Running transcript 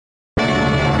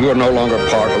You are no longer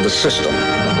part of the system.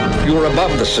 You are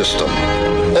above the system,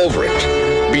 over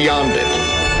it, beyond it.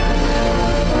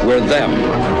 We're them.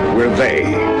 We're they.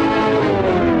 We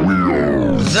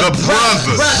are the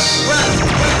brothers.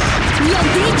 Yo,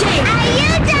 DJ, are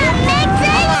you done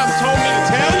mixing? Mom told me to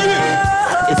tell you.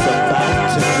 It's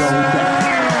about to go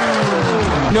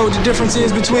down. You know what the difference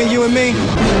is between you and me?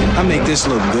 I make this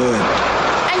look good.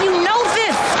 And you know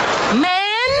this,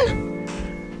 man.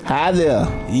 Hi there.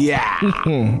 Yeah.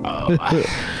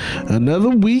 Another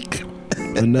week.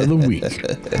 Another week.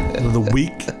 Another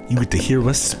week, you get to hear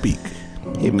us speak.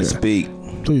 Hear me speak.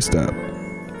 Please stop.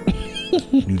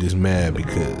 You just mad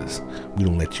because we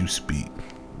don't let you speak.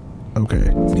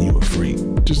 Okay. You a freak.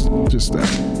 Just stop.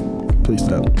 Please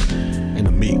stop. And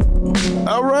a meat.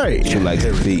 All right. You like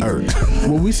to feet.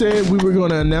 Well, we said we were going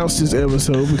to announce this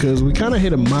episode because we kind of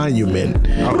hit a monument.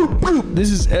 This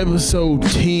is episode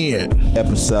 10.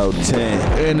 Episode 10.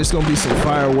 And it's going to be some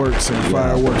fireworks and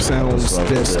firework sounds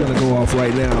that's going to go off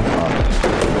right now.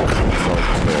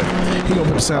 He going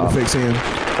to put the sound effects in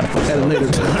at a later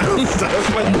time. You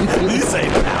say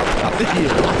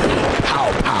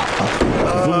pow, pow.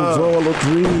 All a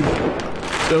dream.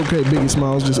 Okay, Biggie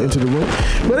Smiles just entered the room.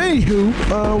 But anywho,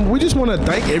 we just want to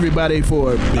thank everybody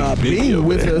for being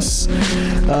with us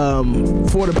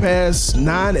for the past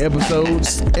 9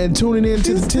 episodes and tuning in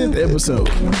to the 10th episode.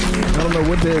 I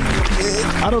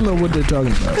don't know what they're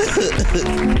talking about.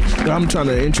 I'm trying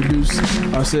to introduce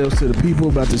ourselves to the people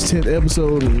about this 10th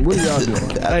episode. And what are y'all doing?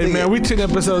 Hey man, we 10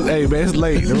 episodes. Hey man, it's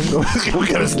late. We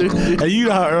gotta sleep. Hey, you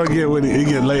know how Earl get when he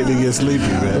get late and he get sleepy,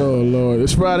 man. Oh Lord,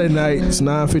 it's Friday night. It's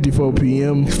 9:54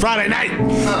 p.m. It's Friday night.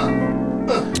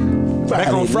 Back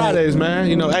on Fridays, man.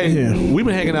 You know, hey, we've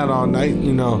been hanging out all night.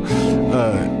 You know,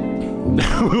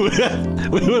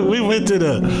 we went to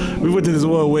this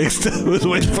one wing stuff. It was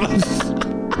way fun.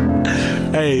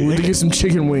 Hey, We went to get some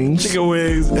chicken wings.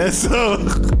 And so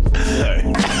the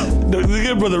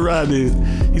good brother Rodney,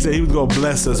 he said he was gonna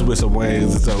bless us with some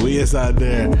wings. And so we inside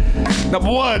there.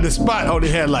 Number one, the spot only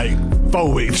had like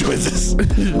 4 wing choices.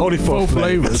 Only 4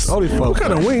 flavors. Only 4. What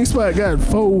kind of wing spot got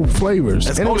 4 flavors?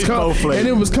 That's and only 4 flavors. And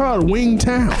it was called Wing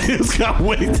Town. It was called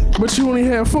Wing. But you only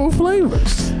had 4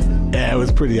 flavors. Yeah, it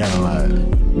was pretty out of line.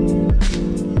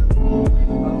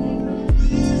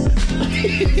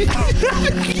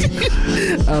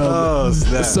 Oh,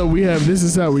 snap. So we have This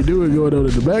Is How We Do It going on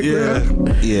in the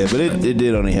background. Yeah, but it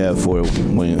did only have 4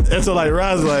 wings. And so like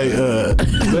Rod's like,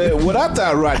 But what I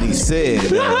thought Rodney said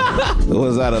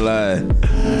was out of line.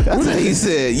 That's what he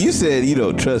said. You said you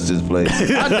don't trust this place.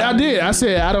 I did. I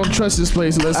said I don't trust this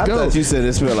place. Let's I go. thought you said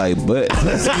it smelled like butt.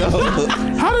 Let's go.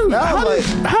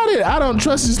 How did I don't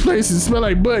trust this place and smell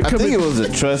like butt? I think it was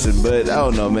a trusted butt. I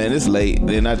don't know, man. It's late.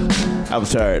 And I'm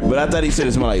tired. But I thought he said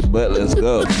it smelled like butt. Let's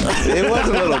go. It was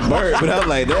a little burnt, but I was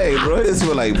like, dang, bro, it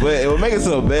smelled like butt. It would make it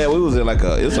so bad. We was in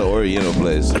it's an Oriental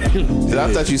place.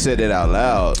 I thought you said that out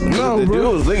loud. No, the bro.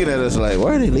 dude was looking at us like,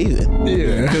 why are they leaving?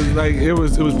 yeah, because like it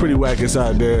was pretty whack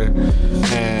inside there,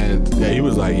 and yeah, he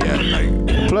was like, yeah,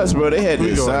 like. Plus, bro, they had We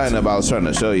this going sign to- up I was trying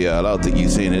to show y'all. I don't think you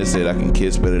seen it. It said I can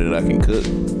kiss better than I can cook.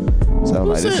 So I'm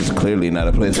like, this is clearly not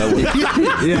a place I would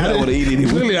eat anyway.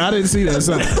 Clearly, I didn't see that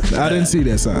sign. I didn't see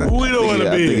that sign. We don't want to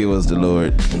I think be. it was the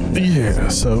Lord. Yeah.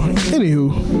 So,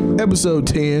 anywho, episode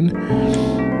 10.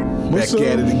 Back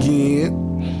at it again.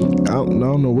 I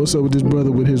don't know what's up with this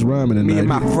brother with his rhyming tonight. Me and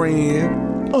my friend.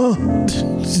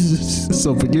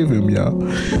 So forgive him, y'all.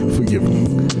 Forgive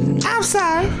him. I'm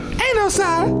sorry. Ain't no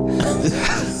sorry.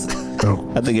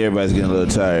 I think everybody's getting a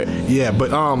little tired. Yeah,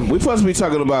 but We supposed to be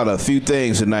talking about a few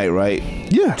things tonight, right?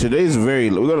 Yeah. Today's we're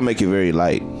gonna make it very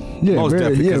light. Yeah, most very,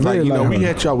 definitely, yeah, because very like, you know, we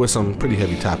lighthearted. hit y'all with some pretty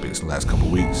heavy topics the last couple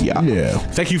of weeks. Yeah. Yeah.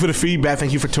 Thank you for the feedback.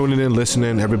 Thank you for tuning in,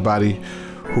 listening. Everybody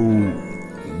who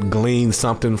gleaned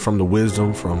something from the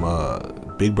wisdom from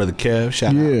Big Brother Kev.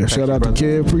 Shout out to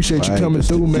Kev. Appreciate you coming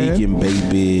through, man. Vegan,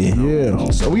 baby. Yeah.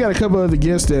 So we got a couple other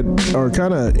guests that are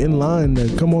kind of in line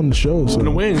to come on the show. So. In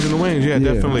the wings, yeah,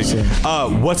 definitely. so-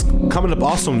 What's coming up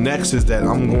also next is that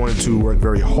I'm going to work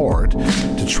very hard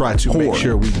to try to make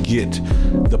sure we get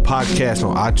the podcast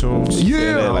on iTunes.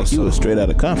 Yeah. Like you was straight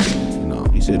out of Compton. You know.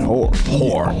 You said whore.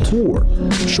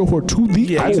 Whore. Show her to the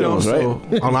Yeah, you know, iTunes, so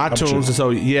right? on iTunes,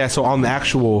 and so on the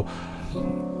actual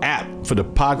app for the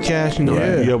podcast, you know,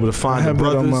 Yeah. you'll be able to find I have the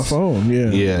that brothers on my phone.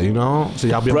 Yeah. you know, so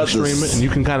y'all be able to Brothers. stream it, and you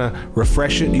can kind of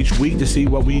refresh it each week to see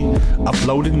what we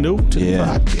uploaded new to the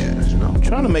podcast. You know,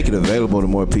 Trying to make it available to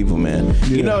more people, man.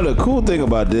 Yeah. You know, the cool thing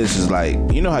about this is like,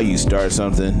 you know how you start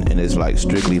something and it's like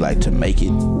strictly like to make it.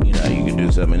 You know, you can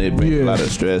do something and it brings a lot of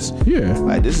stress. Yeah.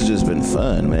 Like this has just been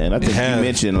fun, man. I think you has.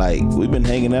 mentioned like we've been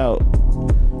hanging out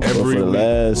every for the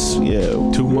last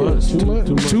 2 months. 2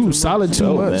 months. Two solid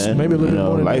 2 months. Man. Maybe a little bit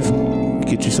more. Life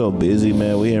get you so busy,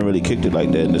 man. We ain't really kicked it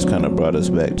like that, and this kind of brought us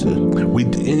back to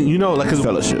cause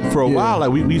fellowship. For a while,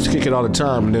 like we used to kick it all the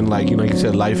time, and then like you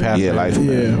said, life happened. Yeah, life.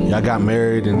 Y'all got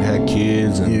married and had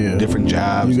kids and different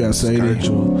jobs. You got Sadie.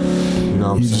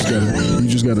 You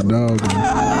just got a dog.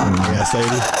 Yeah,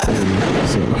 Sadie.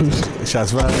 So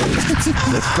shots fired.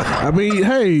 I mean,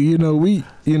 hey,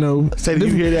 Sadie,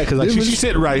 you hear that? Because like she's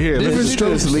sitting right here, different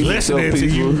strokes, listening to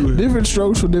you. Different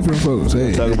strokes for different folks.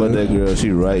 Hey, talk about that girl.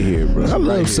 She right here, bro. I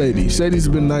love Sadie. Sadie's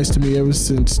been nice to me ever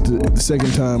since the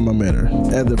second time I met her.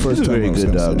 At the first She's time, a very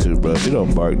good dog too, bro. She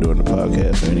don't bark during the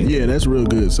podcast or anything. Yeah, that's real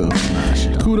good. So,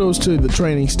 kudos to the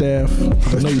training staff.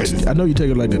 I know you take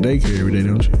her like to daycare every day,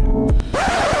 don't you?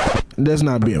 That's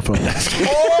not being funny. That's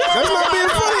not being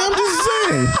funny. I'm just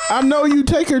saying. I know you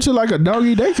take her to like a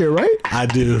doggy daycare, right? I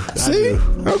do. See?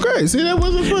 Okay. See, that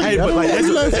wasn't funny. Hey, but like,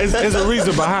 there's a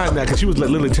reason behind that, because she was like,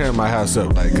 literally tearing my house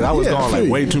up. Like, cause I was gone like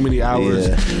way too many hours,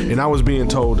 and I was being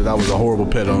told that I was a horrible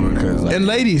pet owner. Cause like, and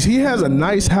ladies, he has a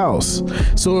nice house.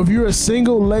 So if you're a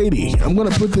single lady, I'm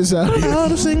gonna put this out here. All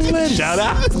the single ladies. Shout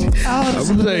out.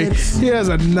 I'm gonna say he has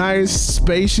a nice,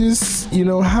 spacious,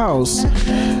 house.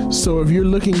 So if you're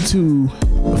looking to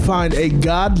find a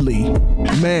godly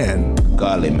man.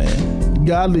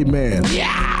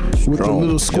 Yeah. With a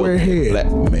little square head.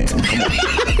 Black man.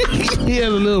 He has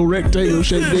a little rectangle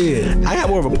shaped head. I got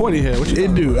more of a pointy head. What you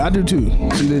do. I do too.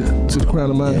 See to the crown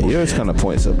of mine. Yeah, yours kind of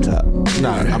points up top.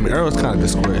 Nah, I mean Earl's kind of the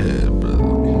square head,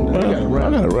 bro. I got it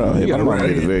wrong. My mom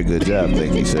did a very good job,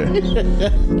 thank you, sir.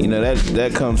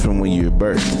 That comes from when you're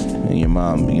birthed and your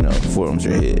mom, forms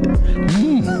your head.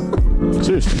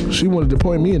 Seriously. She wanted to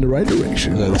point me in the right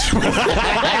direction.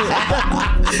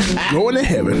 Going to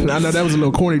heaven. I know that was a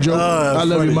little corny joke. I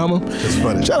love you, mama. That's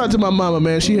funny. Shout out to my mama,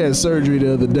 man. She had surgery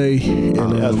the other day. And,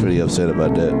 I was pretty upset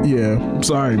about that. Yeah. I'm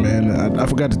sorry, man. I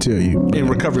forgot to tell you. In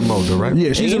recovery mode, though, right?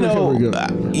 Yeah, she's in recovery.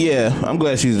 I'm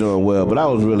glad she's doing well, but I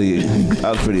was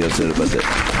pretty upset about that.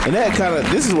 And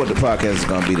this is what the podcast is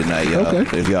going to be tonight, y'all.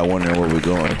 Okay. If y'all wondering where we're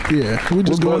going. Yeah. We're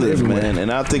brothers, man.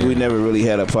 And I think we never really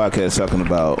had a podcast talking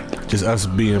about just us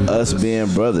being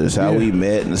brothers, how we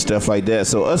met and stuff like that.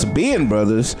 So us being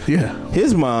brothers,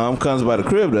 his mom comes by the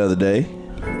crib the other day.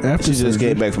 She just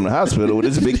came back from the hospital with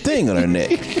this big thing on her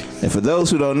neck. And for those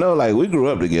who don't know, like, we grew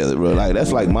up together, bro. Like,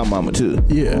 that's like my mama too.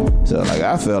 Yeah. So like,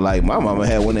 I felt like my mama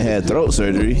went and had throat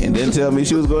surgery and didn't tell me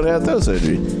she was going to have throat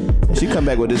surgery. And she come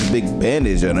back with this big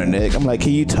bandage on her neck. I'm like,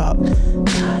 can you talk?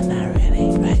 Nah, not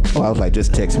really. Right. Oh, I was like,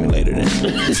 just text me later then.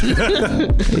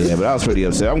 Yeah, but I was pretty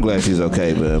upset. I'm glad she's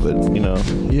okay, but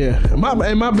Yeah,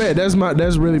 my bad. That's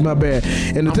really my bad.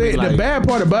 And the bad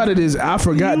part about it is I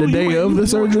forgot the day of the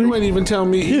surgery. You ain't even tell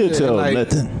me. You didn't tell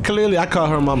nothing. Clearly, I call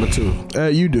her mama too.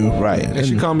 You do, right? And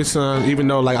she called me son, even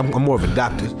though like I'm more of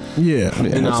adopted. Yeah,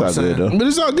 it's all good though. But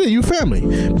it's all good. You family.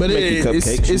 But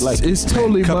it's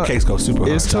totally cupcakes go super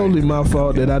hard. It's totally my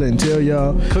fault that I didn't tell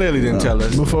y'all. Clearly didn't tell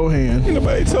us beforehand.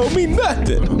 Nobody told me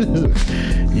nothing.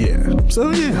 Yeah. So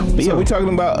yeah. But yeah, we're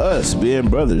talking about us being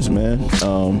brothers, man.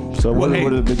 So where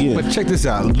did it begin? But check this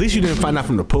out. At least you didn't find out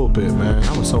from the pulpit, man.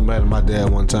 I was so mad at my dad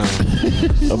one time.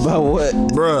 About what?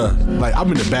 Bruh, like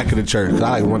I'm in the back of the church.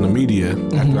 I like run the media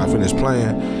after I finished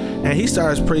playing. And he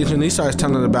starts preaching. He starts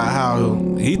telling about how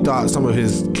he thought some of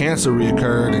his cancer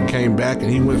reoccurred and came back, and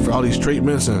he went for all these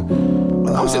treatments. And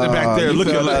I'm sitting back there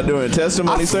looking like during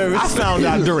testimony service. I found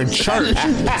out during church,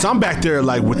 so I'm back there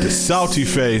like with the salty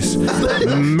face,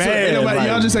 man. So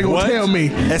y'all just ain't gonna tell me.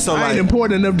 And so I ain't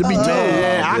important enough to be told.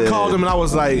 I called him and I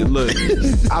was like, look,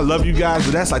 I love you guys,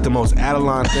 but that's like the most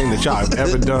Adeline thing that y'all have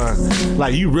ever done.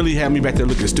 Like, you really had me back there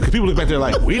looking stupid. People look back there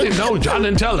like, we didn't know. John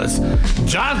didn't tell us.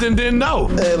 Jonathan didn't know.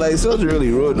 Hey, like, Souljah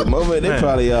really ruined the moment. They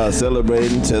probably all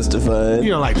celebrating, testifying.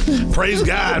 Like, praise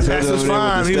God, Pastor's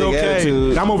fine, he's okay.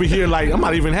 And I'm over here like, I'm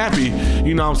not even happy.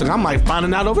 You know what I'm saying? I'm like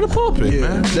finding out over the pulpit,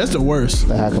 man. That's the worst.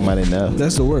 How come I didn't know?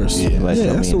 That's the worst. Yeah,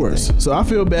 that's the worst. So I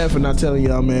feel bad for not telling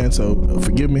y'all, man. So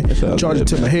forgive me. Charge it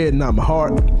to my head, not my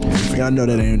heart. Y'all know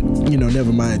that ain't,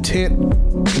 never my intent.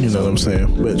 You know what I'm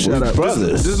saying? But shout out,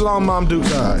 brothers. This is Long Mom Duke's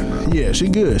side. Yeah, she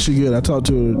good. She good. I talked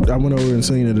to her. I went over and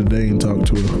seen her today and talked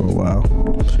to her for a while.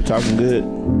 She talking good?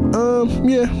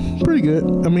 Yeah, pretty good.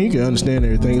 I mean, you can understand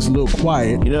everything. It's a little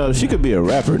quiet. She could be a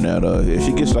rapper now, though. If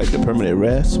she gets like the permanent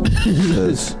rasp,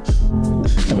 because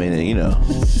I mean,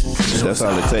 that's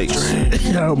all it takes.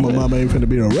 I hope my mama ain't finna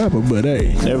be a rapper, but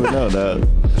hey, never know, dog.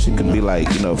 church. It could be like,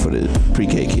 for the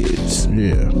pre-K kids.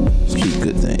 Yeah. Keep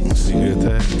good things.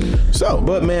 So,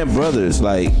 but man, brothers,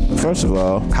 like, first of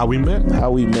all, How we met?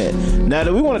 Now,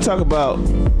 do we want to talk about?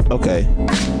 Okay,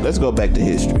 let's go back to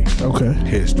history. Okay.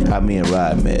 History. How me and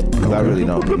Rod met, because I really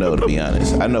don't know, to be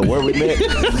honest. I know where we met.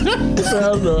 I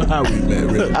don't know how we met,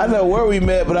 really. I know where we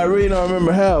met, but I really don't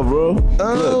remember how, bro.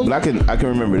 Look, but I can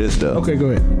remember this though. Okay, go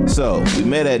ahead. So we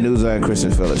met at New Zion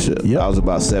Christian Fellowship. Yep. I was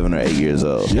about 7 or 8 years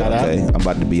old. Yep. Okay, I'm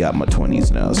about to be out in my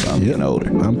 20s now, so I'm getting older.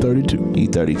 I'm 32. He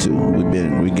 32.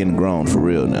 We getting grown for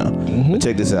real now. But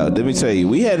check this out. Let me tell you,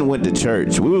 we hadn't went to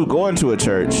church. We were going to a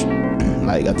church,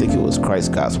 like I think it was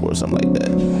Christ Gospel or something like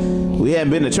that. We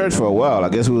hadn't been to church for a while. I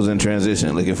guess we was in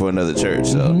transition, looking for another church.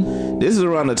 So this is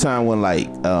around the time when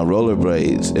like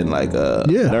rollerblades and like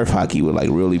Nerf hockey were like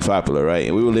really popular, right?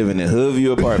 And we were living in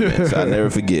Hoodview apartments. I'll never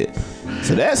forget.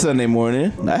 So that Sunday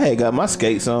morning, I had got my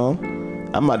skates on.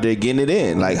 I'm out there getting it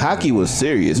in. Like, hockey was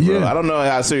serious, bro. Yeah. I don't know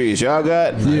how serious y'all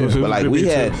got, but like we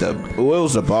had it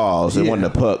was the balls. It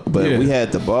wasn't the puck, but we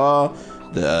had the ball,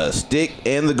 the stick,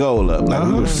 and the goal up. Like,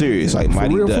 we were serious, like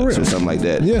Mighty real, Ducks or something like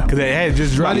that. Yeah. Because they had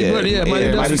just dropped.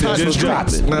 Mighty Ducks just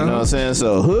dropped it. You know what I'm saying?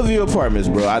 So, Hoodview Apartments,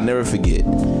 bro, I never forget.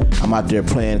 I'm out there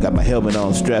playing, got my helmet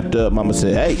on, strapped up. Mama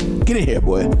said, "Hey, get in here,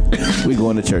 boy. We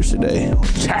going to church today."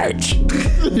 Church.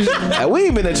 And we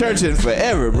ain't been to church in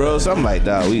forever, bro. So I'm like,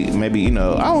 dog, I don't even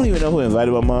know who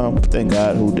invited my mom. Thank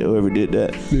God whoever did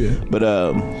that. Yeah. But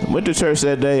went to church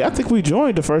that day. I think we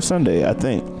joined the first Sunday, I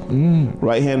think.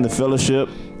 Right here in the fellowship.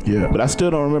 Yeah. But I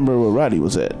still don't remember where Rodney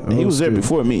was at. And he was there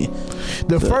before me.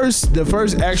 The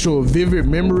first actual vivid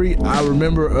memory I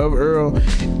remember of Earl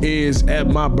is at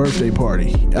my birthday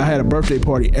party. I had a birthday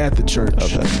party at the church.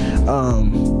 Okay.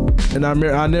 And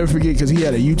I'll never forget because he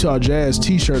had a Utah Jazz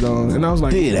T-shirt on, and I was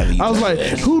like,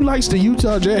 who likes the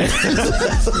Utah Jazz?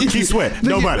 Keith Sweat.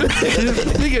 Nobody. I'm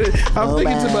thinking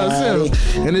to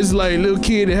myself, and this like little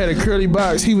kid that had a curly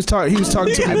box. He was talking to me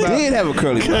about. I did have a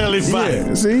curly box.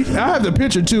 Yeah, see, I have the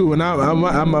picture too, and I'm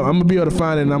gonna be able to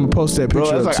find it, and I'm gonna post that picture.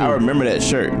 Bro, that's like too. I remember that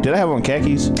shirt. Did I have on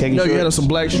khakis? No, shorts? you had on some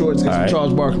black shorts and some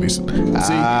Charles Barkley's.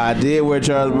 See, I did wear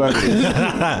Charles Barkley.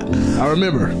 I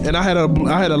remember, and I had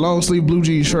a long sleeve blue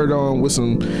jean shirt on with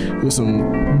some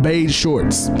beige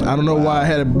shorts. I don't know why I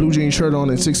had a blue jean shirt on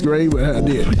in 6th grade, but I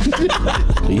did.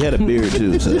 You had a beard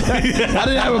too, so I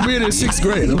didn't have a beard in 6th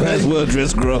grade. you might as well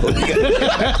dress grown. But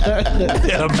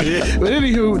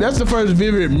anywho, that's the first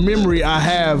vivid memory I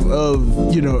have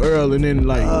of Earl, and then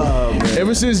like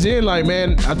ever since then, like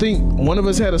man, I think one of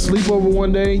us had a sleepover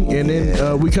one day, and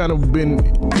then we kind of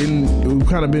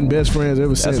been best friends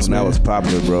ever since. That's when that was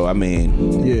popular, bro. I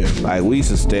mean, like we used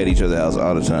to stay at each other's house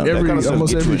all the time. That kind of stuff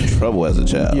gets you in trouble as a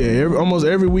child. Yeah, almost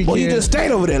every weekend. Well, you just stayed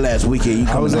over there last weekend.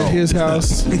 I was at his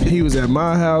house. He was at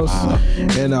my house,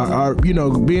 and our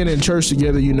being in church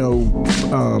together,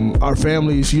 our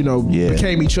families,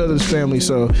 became each other's family.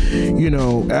 So,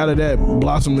 out of that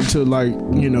blossomed into like,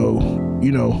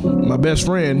 my best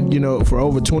friend, for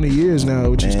over 20 years now,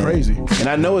 which is crazy. And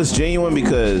I know it's genuine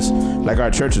because like our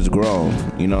church has grown,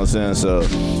 you know what I'm saying? So,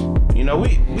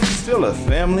 we still a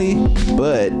family,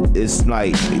 but it's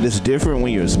like it's different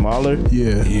when you're smaller.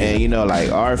 Yeah. And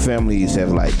like our families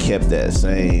have like kept that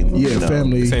same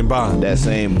family, same bond. That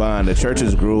same bond. The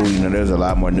churches grew. There's a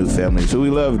lot more new families who we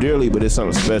love dearly, but it's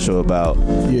something special about.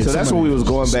 Yeah, so that's what we was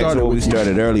going back to what we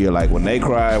started earlier. Like when they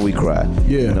cry, we cry.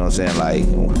 Yeah. You know what I'm saying? Like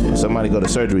if somebody go to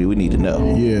surgery, we need to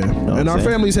know. Yeah. And our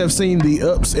families have seen the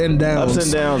ups and downs. Ups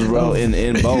and downs, bro.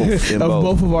 In both.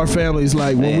 Both of our families.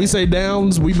 Like when we say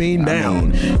downs, we mean down.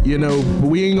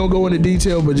 We ain't gonna go into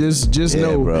detail, but just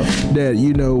know that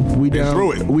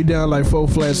we down like 4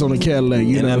 flats on a Cadillac.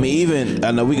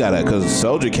 I know we got it because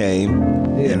Souljah came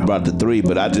and brought the 3,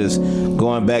 but I just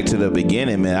going back to the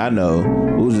beginning, man. I know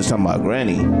we was just talking about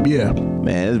Granny. Yeah, man.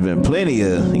 There's been plenty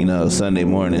of Sunday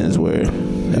mornings where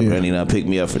Granny pick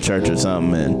me up for church or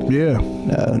something,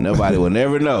 and nobody will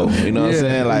never know. You know what I'm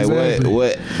saying? Like exactly.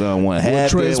 what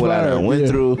happened, what I went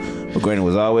through. But Granny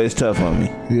was always tough on me.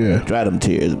 Yeah. Dry them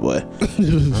tears, boy.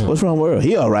 What's wrong with Earl?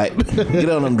 He all right. Get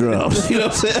on them drums. You know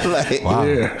what I'm saying? Like, wow.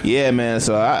 Yeah, man.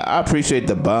 So I appreciate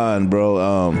the bond,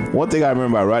 bro. One thing I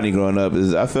remember about Rodney growing up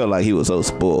is I felt like he was so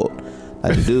spoiled.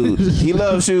 Like, dude, he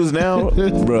loves shoes now,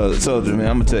 bro. Souljah, man,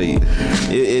 I'm gonna tell you,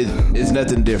 it's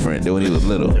nothing different than when he was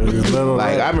little.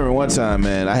 Like, I remember one time,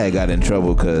 man, I had got in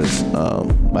trouble because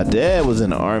my dad was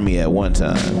in the army at one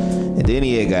time, and then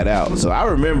he had got out. So I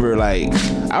remember, like,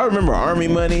 I remember Army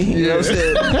money. You know what I'm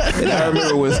saying? And I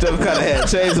remember when stuff kind of had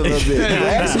changed a little bit.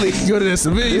 Actually, go to the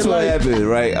civilian. This is what happened,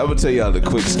 right? I'm gonna tell y'all the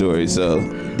quick story. So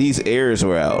these airs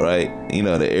were out, right? You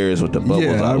know, the airs with the bubbles.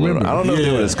 Yeah, I remember. I don't know if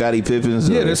they were the Scottie Pippins.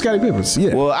 Yeah, the Scottie Pippins.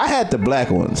 Yeah. Well, I had the black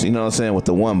ones. You know what I'm saying, with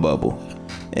the one bubble.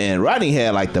 And Rodney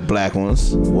had like the black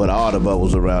ones with all the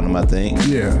bubbles around him, I think.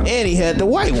 Yeah. And he had the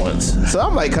white ones. So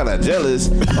I'm like kind of jealous.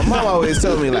 My mom always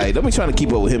told me like, don't be trying to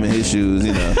keep up with him and his shoes.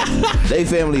 You know, they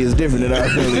family is different than our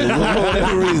family for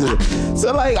whatever reason.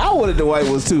 So like, I wanted the white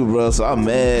ones too, bro. So I'm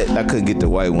mad I couldn't get the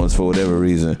white ones for whatever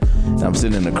reason. And I'm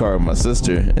sitting in the car with my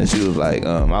sister, and she was like,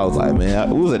 I was like, man,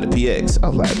 we was at the PX. I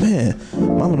was like, man,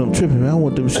 mama, them tripping, man. I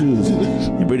want them shoes.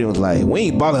 And Brittany was like, we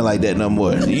ain't balling like that no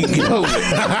more. You can get over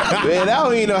it. Man, I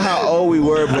don't even know how old we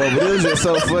were, bro, but it was just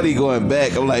so funny going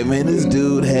back. I'm like, man, this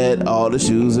dude had all the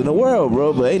shoes in the world,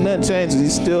 bro, but ain't nothing changed. He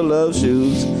still loves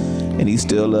shoes, and he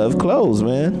still loves clothes,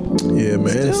 man. Yeah,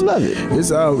 man. Still love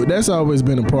it. That's always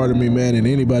been a part of me, man. And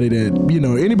anybody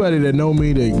that know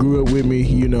me, that grew up with me,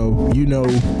 you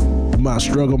know my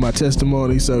struggle, my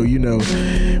testimony. So, you know,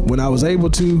 when I was able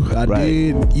to, I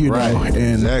did, you know,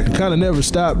 and kind of never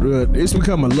stopped. It's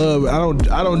become a love.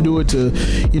 I don't do it to,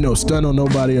 you know, stun on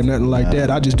nobody or nothing like that.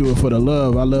 I just do it for the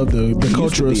love. I love the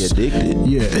culture. Be addicted.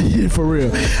 Yeah, for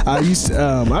real. I just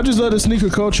love the sneaker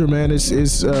culture, man.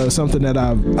 It's something that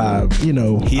I you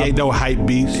know. He ain't no hype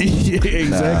beast. Yeah,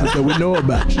 exactly. So we know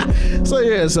about you. So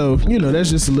yeah, so you know, that's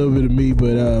just a little bit of me.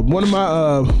 But one of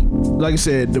my like I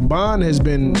said, the bond has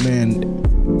been, man,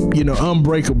 you know,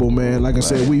 unbreakable, man. Like I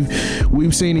said,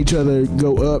 we've seen each other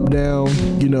go up, down,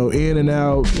 you know, in and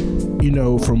out, you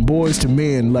know, from boys to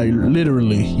men, like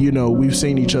literally, you know, we've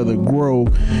seen each other grow,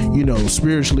 you know,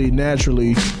 spiritually,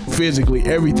 naturally, physically,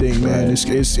 everything, man.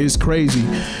 It's crazy,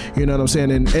 you know what I'm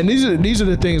saying? And these are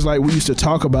the things like we used to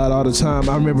talk about all the time.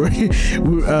 I remember,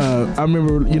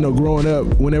 you know, growing up,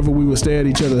 whenever we would stay at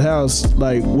each other's house,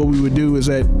 like what we would do is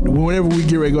that whenever we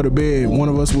get ready to go to bed, one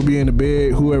of us would be in the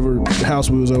bed, whoever house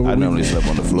we was over. I normally slept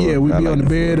on the floor. Yeah, we'd be on the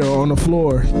bed or on the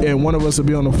floor, and one of us would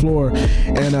be on the floor,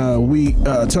 and we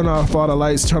turn off all the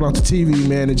lights, turn off the TV,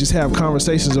 man, and just have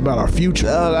conversations about our future.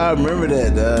 Oh, I remember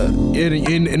that. And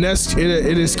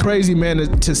it is crazy, man,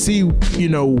 to see, you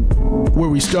know, where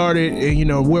we started and, you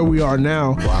know, where we are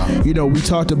now. Wow. You know, we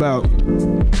talked about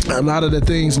a lot of the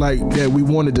things like that we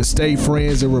wanted to stay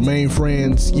friends and remain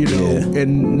friends, you know,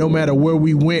 and no matter where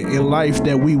we went in life,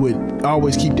 that we would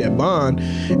always keep that bond.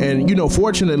 And, you know,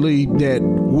 fortunately that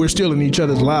we're still in each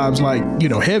other's lives, like, you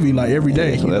know, heavy, like every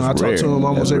day. So you know, I talk to him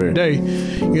almost every day.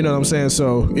 You know what I'm saying?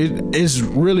 So it's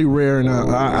really rare, and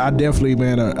I definitely,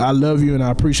 man, I love you and I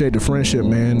appreciate the friendship,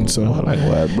 man. So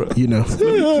likewise, bro. You know,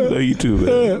 love you too,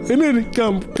 man. and then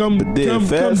come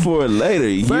fast forward later,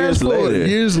 years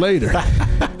later.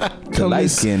 The light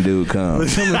skinned dude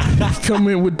comes. Come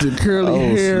in with the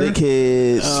curly hair,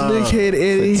 slick head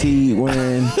Eddie, fatigue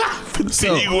wearing.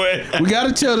 So we got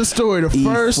to tell the story. The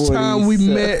first time we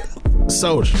met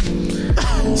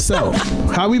Souljah. So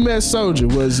how we met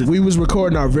Souljah was we was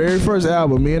recording our very first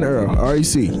album, me and Earl,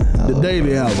 REC, the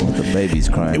Daily album. With the babies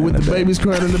crying. With the babies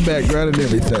crying in the background and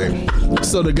everything.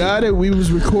 So the guy that we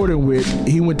was recording with,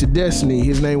 he went to Destiny.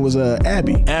 His name was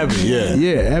Abby. Abby, yeah.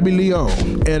 Yeah, Abby Leon.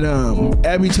 And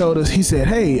Abby told us, he said,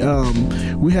 hey,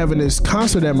 we having this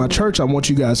concert at my church. I want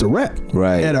you guys to rap.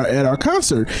 Right. At our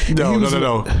concert.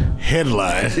 No.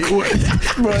 Headline. Bro,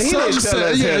 he didn't tell us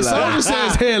headline. Souljah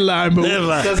says headline,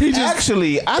 but he just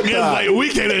actually, I thought, like we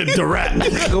came to rap.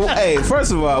 Hey,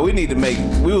 first of all, we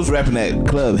was rapping at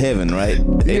Club Heaven, right?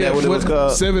 Ain't that what it was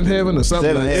called? Seventh Heaven or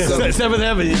something. Seventh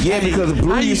Heaven. Yeah, because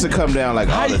Blue used to come down like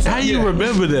all the time. How you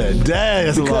remember that? Dang,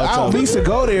 that's a long time. We used to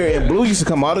go there, and Blue used to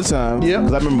come all the time. Yeah.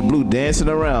 Because I remember Blue dancing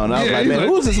around. I was like, man,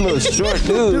 who's this little short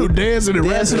dude? Dancing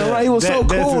around. He was so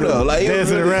cool, though. Like,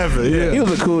 dancing and rapping, yeah. He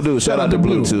was a cool dude. Shout out to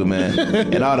Blue, too, man.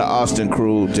 And all the Austin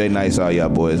crew, Jay Nice, all y'all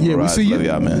boys. Yeah, we see you. Love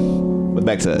y'all, man. But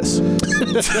back to us.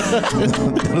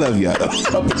 Love y'all.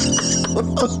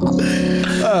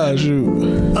 Oh,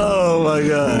 shoot. Oh, my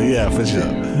God. Yeah, for sure.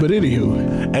 But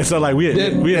anywho. And so, like, we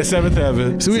had Seventh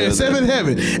Heaven. So we had Seventh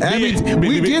Heaven.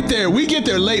 We get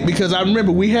there late because I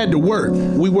remember we had to work.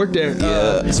 We worked there.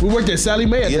 We worked at Sally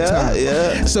Mae at the time.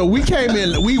 Yeah. So we came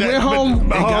in. We went home and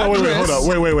got dressed.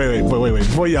 Hold on. Wait.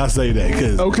 Before y'all say that,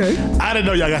 because I didn't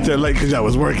know y'all got there late because y'all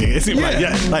was working. It seemed like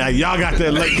y'all got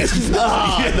there late.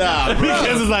 Nah, bro.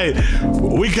 Because it's like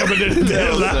we coming in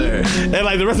there and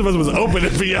like the rest of us was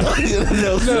opening for y'all.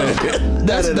 No, sir.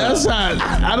 That's how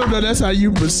I don't know. That's how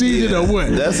you proceeded or what?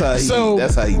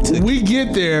 That's how he took it. We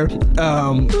get there.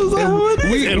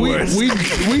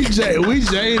 We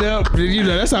jade up. You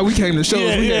know, that's how we came to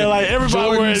shows. Yeah, like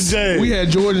everybody wearing Jade. We had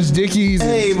Jordan's, Dickies.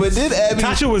 Hey, but did Abby?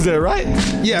 Tasha was there, right?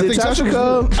 Yeah, I Did think Tasha Tasha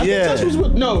come? was. Yeah. Tasha was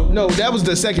no, that was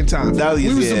the second time.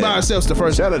 We was by ourselves the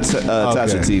first Shout time. out to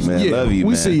Tasha T, man. Yeah, Love you,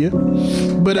 we man. see you.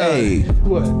 But Hey.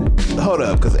 what? Hold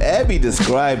up, because Abby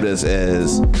described us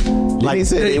as like he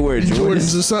said they wear Jordans or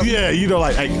Jordans. something. Yeah, you know,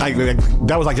 like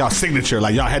that was like y'all signature.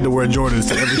 Like y'all had to wear Jordans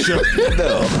to every show.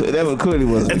 No, that one clearly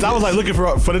wasn't. And I was like looking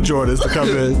for the Jordans to come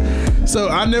in. So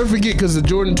I never forget because the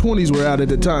Jordan 20s were out at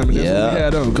the time. And that's what we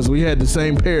had on because we had the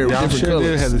same pair with Y'all different sure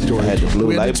did colors. have the I Jordans. had the blue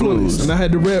We had light the 20s, blues. and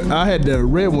I had the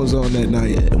red ones on that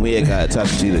night. And we had got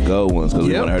Tasha T the gold ones because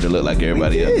we Yep. wanted her to look like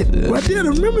everybody else. Yeah. I did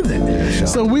remember that.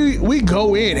 So we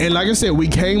go in, and like I said, we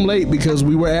came late because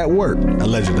we were at work.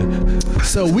 Allegedly.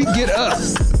 So we get up.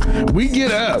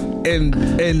 And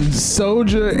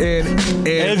Souljah and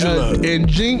Angela. and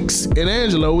Jinx and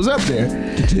Angela was up there.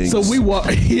 Jinx. So we walk.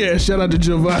 Yeah, shout out to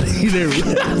Giovanni and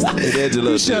everybody. And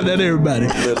Angela. Shout out to everybody.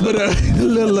 But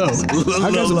Lil Low.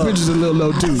 I got some pictures of Lil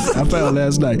Low too. I found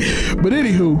last night. But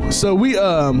anywho, so we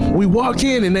walk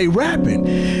in and they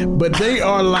rapping, but they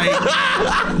are like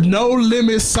No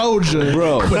Limit Souljah,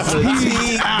 Bro,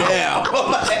 fatigued out.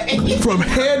 From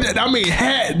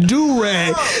hat,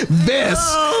 do-rag, vest.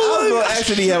 I was gonna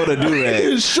actually have a do-rag.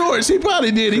 His shorts. He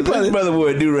probably did. His brother wore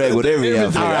a do-rag with every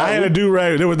outfit. All right, I had a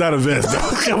do-rag. It was not a vest.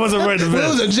 I wasn't wearing the It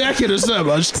was vest. a jacket or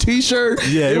something, a t-shirt.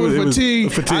 Yeah, it was it was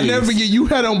fatigue. fatigues. I never forget. You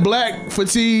had on black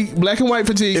and white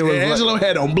fatigue, and was black. Angelo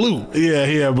had on blue. Yeah,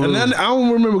 he had blue. And then, I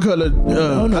don't remember color.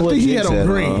 I what think he Jinx had on had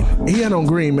green. on. He had on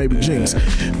green, maybe Jinx.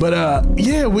 But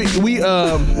yeah,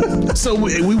 so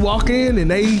we walk in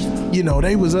and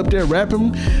they was up there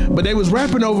rapping, but they was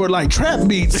rapping over like trap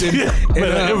beats and, But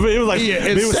it was like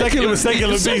and it was secular beats.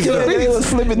 secular They was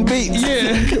flipping beats.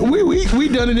 Yeah, we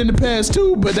done it in the past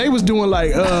too, but they was doing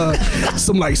like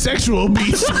some like sexual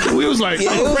beats. We was like,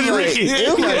 Yeah, it was Pretty like, Ricky.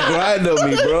 it was like grind on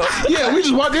me, bro. yeah, we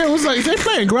just walked in. It was like they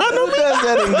playing grind on Who me. does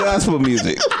that in gospel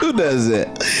music? Who does that?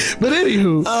 But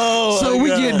anywho, so my we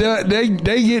God. get done.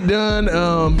 They get done.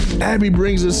 Abby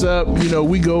brings us up. You know,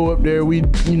 we go up there. We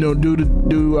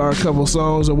do our couple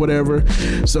songs or whatever.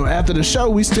 So after the show,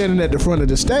 we standing at the front of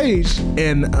the stage,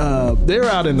 and they're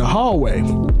out in the hallway.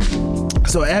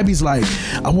 So Abby's like,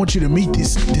 I want you to meet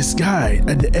this guy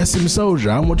at the SM Souljah.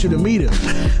 I want you to meet him.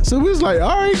 So we was like,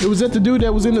 all right. It was at the dude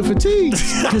that was in the fatigue.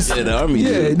 Yeah, the army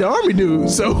dude. the army dude.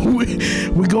 So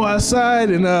we go outside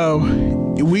and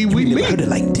we meet. Heard it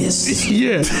like this.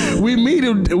 Yeah, we meet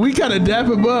him. We kind of dap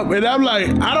him up, and I'm like,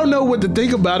 I don't know what to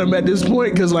think about him at this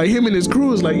point because like him and his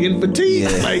crew is like in fatigue.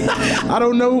 Yeah. Like I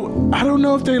don't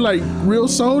know if they like real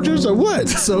soldiers or what.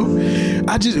 So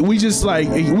we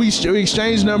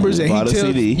exchanged numbers and Bought a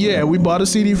CD. Yeah, we bought a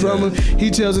CD from him. He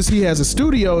tells us he has a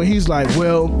studio, and he's like,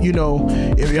 well,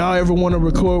 if y'all ever want to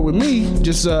record with me,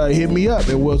 just hit me up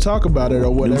and we'll talk about it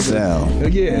or whatever.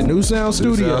 Sound. Yeah, New Sound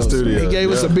Studios. Studios, He gave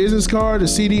us a yeah. business card, a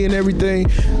CD, and everything.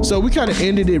 So we kind of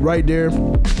ended it right there.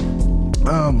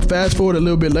 Fast forward a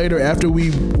little bit later after we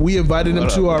invited him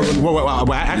to our.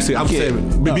 Well, actually, I'm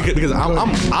saying because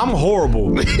I'm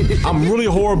horrible. I'm really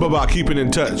horrible about keeping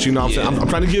in touch. You know what I'm saying? I'm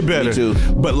trying to get better. Me too.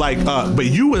 But but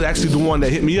you was actually the one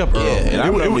that hit me up, Earl. Yeah, and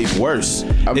I'm it gonna was be worse.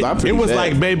 I'm pretty it was bad.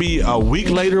 like maybe a week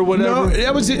later or No, whatever.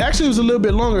 it was a little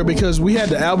bit longer because we had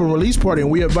the album release party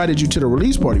and we invited you to the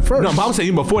release party first. No, but I'm saying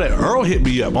even before that, Earl hit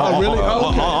me up. Oh, really?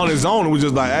 Oh, okay. On his own, it was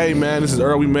just like, hey man, this is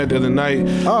Earl. We met the other night.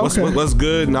 Oh, okay. What's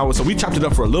good? And so we chopped it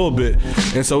up for a little bit,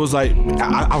 and so it was like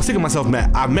I was thinking to myself,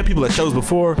 man, I've met people at shows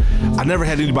before. I never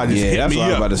had anybody just hit that's me what I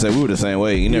was up. about to say. We were the same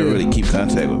way. You never really keep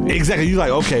contact with me. Exactly. You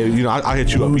like, okay, I'll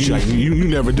hit you up. You like, you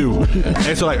never do.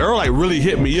 And so like Earl like really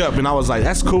hit me up, and I was like,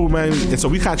 that's cool, man. And so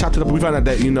we kind of chopped it up. And we found out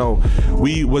that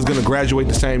we was gonna graduate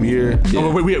the same year. Yeah.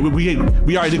 Oh, we already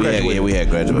did graduate. Yeah, we had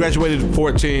graduated. We graduated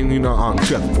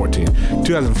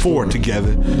 2004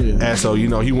 together. Yeah. And so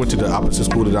he went to the opposite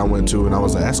school that I went to, and I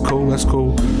was like, that's cool.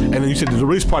 And then you said the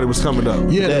release party was coming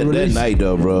up. Yeah, That night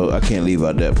though, bro, I can't leave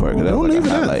out that part because that Don't was like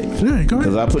leave a it out. highlight. Yeah, go ahead.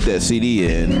 Because I put that CD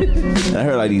in, and I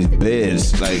heard like these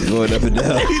beds like going up and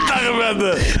down. He talking about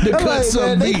The I'm cut like, some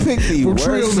man, they beat picked the from worst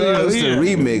Trill songs Mills. to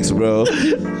remix, bro.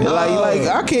 Like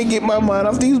I can't get my mind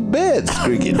off these beds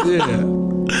squeaking. Yeah.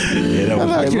 I'm I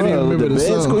like, can't even bro, remember the the bed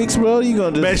song. squeaks, bro. You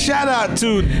gonna just Man, shout out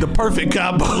to the Perfect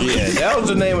Combo. yeah? That was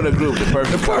the name of the group, the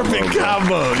Perfect Perfect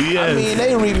Combo. Combo. Yes. I mean,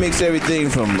 they remix everything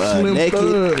from Slim Naked.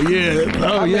 Thug, yeah.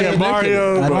 Oh, I yeah. mean,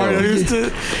 Mario Naked.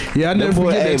 Houston. Yeah, I never Boy,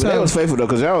 forget hey, that but that time. was faithful though,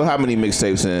 because that was how many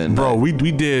mixtapes in? Bro, we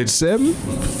did 7?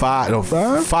 five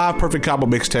Perfect Combo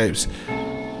mixtapes.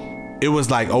 it was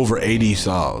like over 80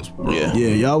 songs. Bro. Yeah.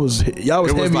 Yeah, y'all was heavy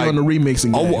like, on the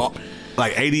remixing game.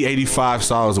 Like 80, 85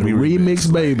 songs that we remix,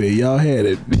 baby. Y'all had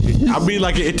it. I mean,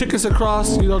 like it took us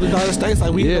across, the United States.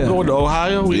 Like we ended up going to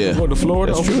Ohio, we ended up going to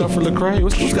Florida, opened up for Lecrae. It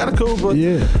was kind of cool, but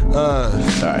all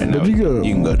right, now you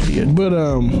can go to your. But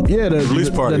the release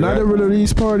party, the night of the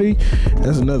release party.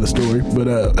 That's another story. But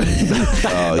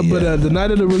the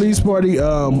night of the release party,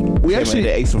 we actually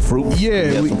ate some fruit.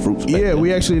 Yeah,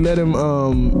 we actually let him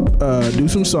do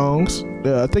some songs.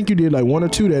 I think you did like one or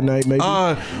two that night, maybe.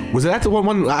 Was that the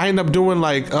one I ended up doing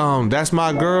like That's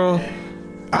My Girl?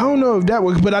 I don't know if that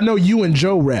was, but I know you and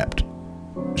Joe rapped.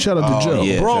 Shout out to Joe.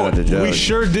 Yeah, bro, shout out to Joe. we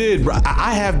sure did, bro.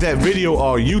 I have that video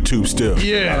on YouTube still.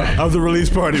 Yeah. Of the release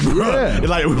party, bro. Yeah.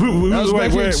 Like we was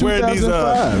wearing these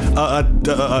the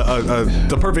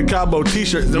perfect combo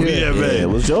t-shirts that we had made. Yeah,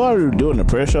 was Joe already doing the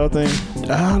prayer shawl thing?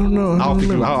 I don't know. I don't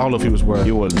know if he was wearing.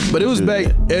 He wasn't. But it was back,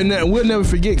 and we'll never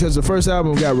forget because the first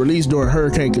album got released during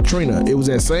Hurricane Katrina. It was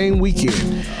that same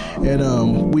weekend,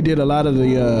 and we did a lot of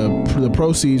the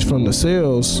proceeds from the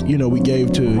sales. We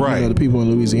gave to the people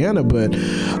in Louisiana. But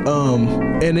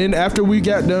and then after we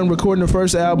got done recording the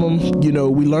first album,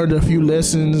 we learned a few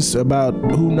lessons about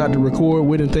who not to record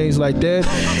with and things like that.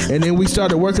 And then we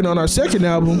started working on our second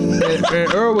album, and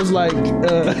Earl was like.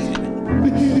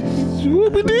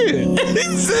 What we did?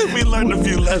 He said we learned a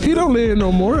few lessons. He don't live no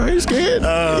more. I ain't scared.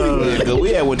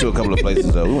 We went to a couple of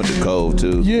places though. We went to Cove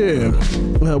too. Yeah.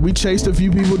 We chased a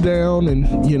few people down, and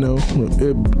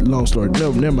long story.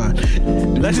 No, never mind.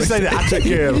 Let's just say that I took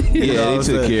care of him. Yeah, they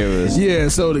took care of us. Yeah.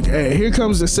 So here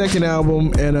comes the second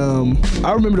album, and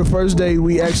I remember the first day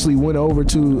we actually went over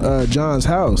to John's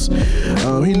house.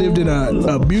 He lived in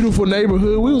a beautiful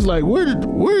neighborhood. We was like,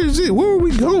 where is it? Where are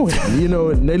we going?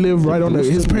 And they live right on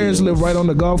his parents live right on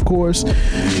the golf course,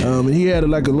 and he had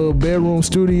like a little bedroom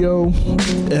studio,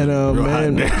 and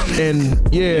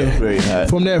very hot.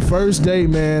 From that first day,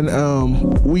 man,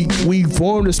 we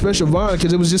formed a special bond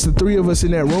because it was just the three of us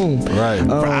in that room, right?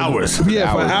 For hours,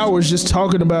 for hours, just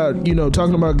talking about God,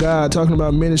 talking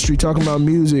about ministry, talking about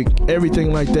music,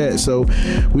 everything like that. So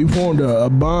we formed a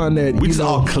bond that we just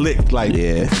all clicked, like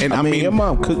And I mean, your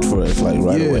mom cooked for us like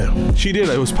right away. She did.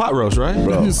 It was pot roast, right,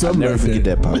 bro? I'll never forget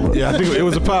that pot roast. Yeah, I think it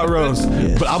was a pot roast.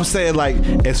 Yes. But I'm saying, like,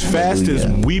 as fast as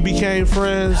we became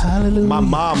friends, my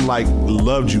mom like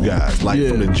loved you guys, like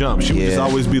from the jump. She would just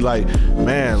always be like,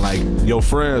 man, like your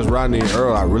friends Rodney and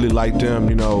Earl, I really like them.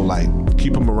 Like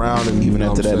keep them around. And even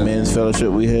after that men's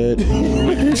fellowship we had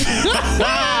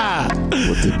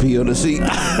with the P on the seat.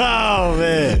 Oh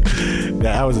man,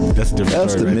 that's a different.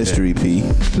 That's the mystery P.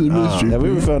 Have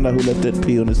we ever found out who left that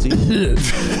P on the seat?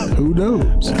 Who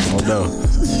knows? I don't know.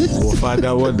 We'll find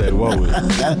out one day, won't we?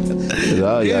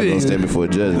 All y'all gonna stand before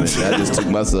judgment. I just took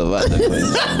myself out that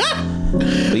place.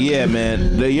 But yeah,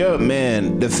 man,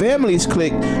 the families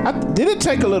clicked. Did it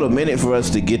take a little minute for us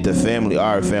to get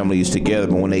our families together?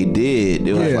 But when they did,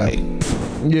 it was like.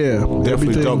 Yeah,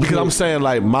 definitely dope. Because I'm saying,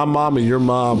 like, my mom and your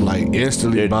mom, like,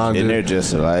 instantly bonded. And they're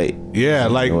just like, yeah,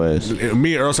 like,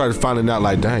 me and Earl started finding out,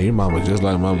 like, dang, your mama just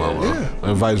like my mama,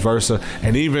 and vice versa.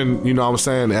 And even, what I'm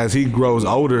saying, as he grows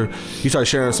older, he started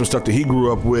sharing some stuff that he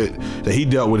grew up with, that he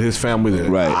dealt with his family,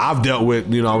 that I've dealt with,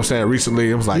 what I'm saying, recently.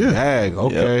 It was like, dang,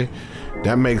 okay,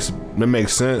 that makes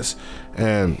sense.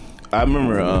 And I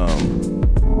remember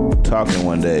talking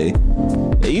one day.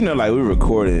 Like we were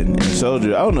recording, and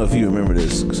Souljah, I don't know if you remember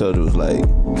this, Souljah was like,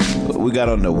 we got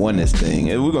on the oneness thing,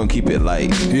 and we're gonna keep it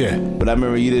light. Yeah. But I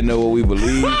remember you didn't know what we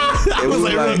believed. I was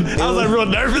real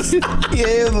nervous. Yeah,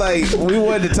 it was like, we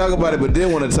wanted to talk about it, but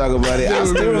didn't want to talk about it. I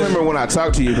still remember when I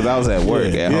talked to you, because I was at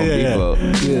work at Home Depot.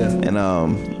 Yeah. And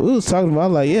we was talking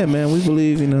about, like, yeah, man, we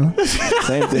believe,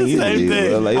 same thing you believe.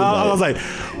 Bro. Like, I was like,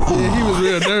 he was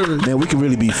real nervous. Man, we can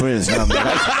really be friends now,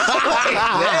 man.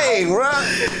 Dang, bro.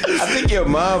 I think your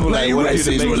mom was like, what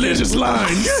these religious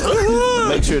lines?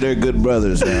 Make sure they're good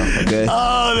brothers now, okay?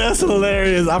 Oh, that's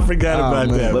hilarious. I forgot about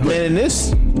that. But man, in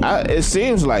this, it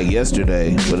seems like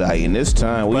yesterday, but like in this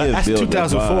time, we have built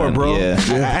 2004, bro. Yeah.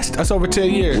 That's over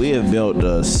 10 years. We have built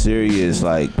a serious,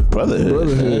 like,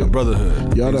 brotherhood.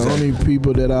 Y'all the only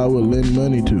people that I would lend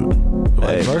money to.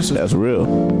 Vice versa. That's real.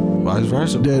 Vice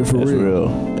versa. That's real.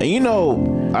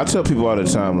 And I tell people all the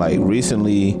time, like,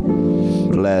 recently,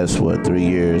 the last 3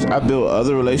 years, I built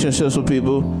other relationships with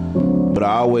people, but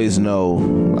I always know,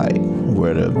 like,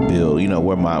 where to build. You know,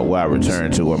 where I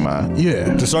return to, where my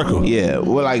the circle. Yeah,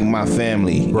 well, like my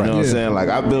family. You know what I'm saying? Like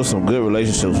I built some good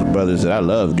relationships with brothers that I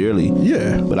love dearly.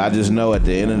 Yeah. But I just know at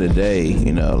the end of the day,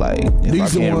 you know, like if I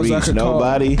can't reach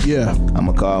nobody, I'm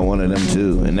gonna call one of them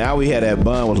too. And now we had that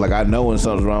bond was like I know when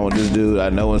something's wrong with this dude. I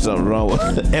know when something's wrong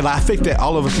with. And I think that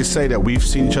all of us can say that we've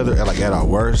seen each other at our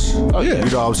worst. Oh yeah.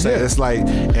 You know what I'm saying? It's like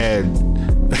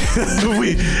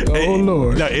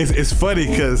Lord. No, it's funny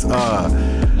because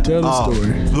tell the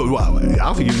story. I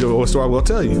don't think you know what story I'm gonna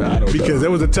tell you because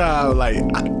there was a time like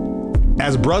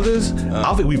as brothers, I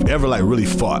don't think we've ever like really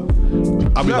fought. I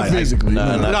mean, not like physically.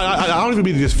 I don't even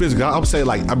mean just physically. I'm saying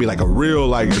like I mean like a real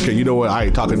like okay, you know what? I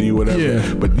ain't talking to you, whatever.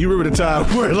 Yeah. But you remember the time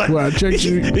where like I checked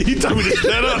you. He told me to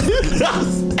shut up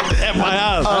at my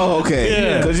house. Oh, okay.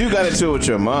 Yeah. Because you got into it with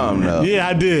your mom, though. Yeah,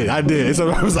 I did. So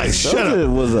I was like, shut up.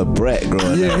 Souljah was a brat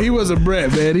growing up. Yeah, he was a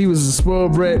brat, man. He was a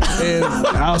spoiled brat, and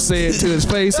I'll say it to his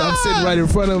face. I'm sitting right in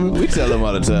front of him. We tell him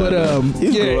all the time. But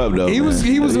he grew up though. He was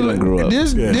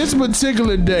this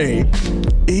particular day.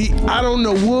 I don't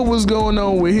know what was going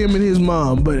on with him and his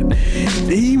mom, but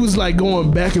he was like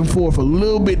going back and forth a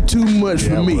little bit too much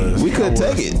for me. We couldn't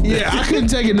take it. Yeah, I couldn't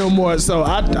take it no more. So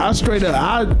I straight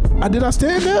up, did I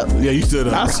stand up? Yeah, you stood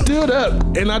up. I stood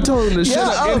up and I told him to shut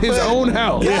up in his own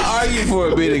house. Yeah, argue for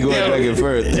a minute going back and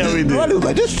forth. Yeah, we did. Rodney was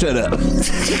like, just shut up.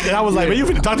 And I was like, man, you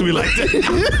finna talk to me like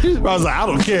that. I was like, I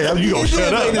don't care. You gonna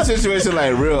shut up. Made the situation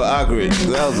like real awkward.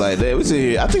 I was like, damn, we sit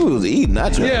here. I think we was eating,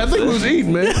 not trying. Yeah, I think we was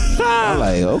eating, man. I'm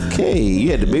like, okay.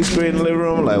 You had the big screen in the living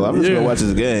room. I'm like, well, I'm just gonna watch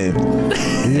this game.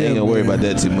 I ain't gonna worry about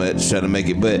that too much, trying to make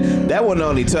it. But that wasn't the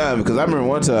only time because I remember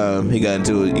one time you got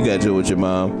into it with your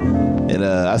mom, and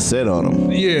I sat on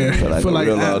him. Yeah, for like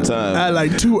a real long time. I had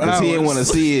like 2 hours. He didn't want to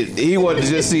see it. He wanted to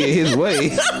just see it his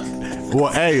way.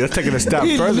 Well, hey, let's take it a step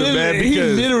further, man. Because he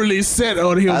literally sat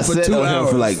on him for 2 hours. I sat on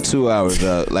him for like 2 hours,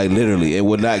 like literally, and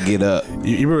would not get up.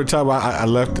 You remember the time I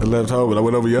left home and I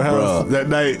went over your house that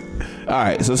night? All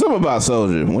right, so something about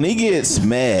Souljah. When he gets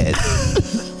mad,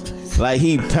 like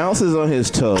he pounces on his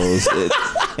toes.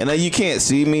 And you can't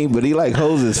see me, but he like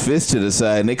holds his fist to the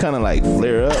side, and they kind of like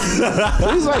flare up.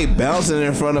 So he's like bouncing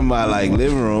in front of my like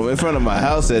living room, in front of my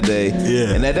house that day.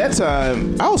 Yeah. And at that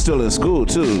time, I was still in school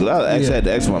too. I actually had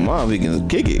to ask my mom if he can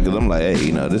kick it, because I'm like, hey,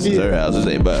 you know, this is her house, this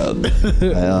ain't ours.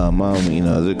 Like, mom, you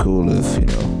know, is it cool if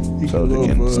Souljah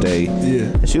can stay? Yeah.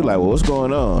 And she was like, well, what's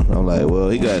going on? I'm like, well,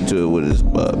 he got into it with his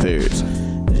parents.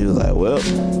 And she was like, well,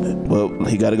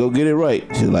 he got to go get it right.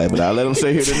 She's like, but I'll let him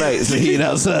stay here tonight so he ain't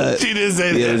outside. She didn't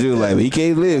say that. Yeah, she was like, but he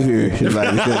can't live here. She's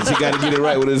like, because she got to get it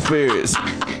right with his parents.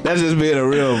 That's just being a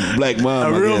real black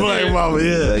mom. A real black mama,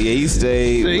 yeah. Yeah, he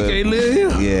stayed. So he can't live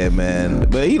here? Yeah, man.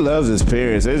 But he loves his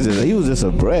parents. He was just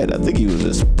a brat. I think he was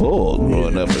just spoiled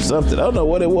growing up or something. I don't know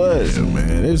what it was. Yeah,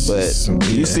 man.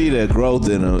 You see the growth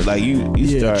in him. Like,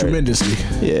 you start. Tremendously.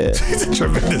 Yeah.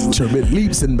 Tremendous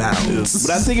leaps and bounds.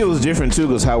 But I think it was different, too,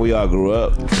 because how we all grew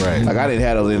up. Right. Like, I didn't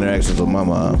have those interactions with my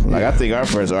mom. Like, I think our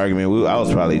first argument, I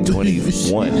was probably 21,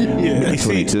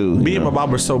 22. Me and my mom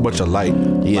were so much alike.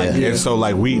 Yeah. And so,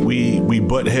 like, we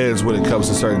butt heads when it comes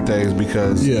to certain things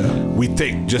because we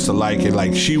think just alike. And,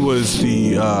 like, she was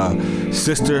the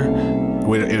sister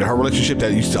in her relationship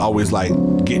that used to always, like,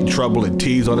 get in trouble and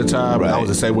tease all the time. Right. And I was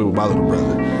the same way with my little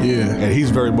brother. Yeah. And he's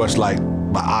very much like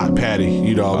my aunt Patty,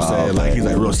 you know what I'm saying? Like, he's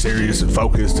like real serious and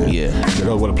focused and you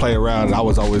know, want to play around. And I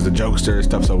was always the jokester and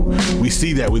stuff, so we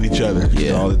see that with each other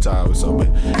all the time. So, but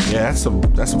yeah, that's some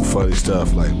funny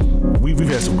stuff. Like, we've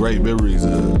had some great memories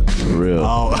of real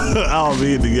all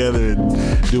being together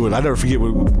and doing. I never forget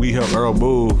when we helped Earl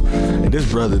move, and this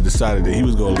brother decided that he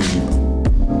was gonna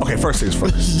leave. Okay, first things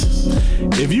first.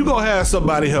 If you gonna have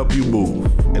somebody help you move,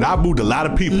 and I moved a lot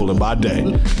of people in my day,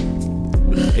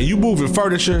 and you moving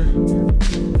furniture,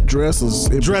 dresses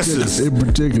in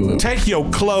particular. Take your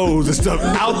clothes and stuff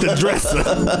out the dresser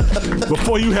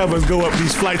before you have us go up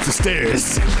these flights of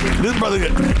stairs. This brother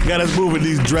got us moving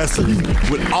these dressers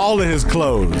with all of his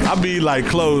clothes. I mean, like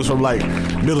clothes from like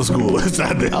middle school.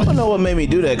 I don't know what made me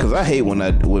do that, because I hate when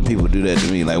people do that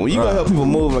to me. Like, when you go help people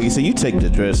move, like you say, you take the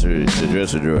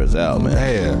dresser drawers out, man.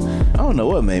 I don't know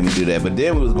what made me do that, but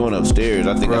then we was going upstairs.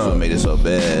 I think that's what made it so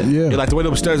bad. Yeah, like the way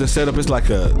the stairs are set up, it's like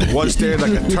a one stair,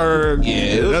 like a turn.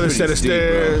 Another set of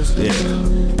stairs. Bro. Yeah.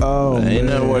 Oh, ain't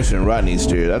nothing worse than Rodney's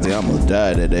stairs. I think I almost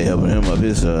died that day helping him up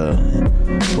his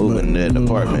moving that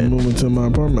apartment. Moving to my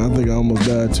apartment, I think I almost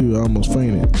died too. I almost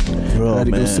fainted. Bro, I had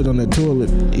to go sit on that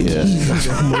toilet. Yeah.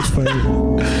 I almost fainted.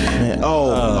 Man.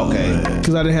 Okay.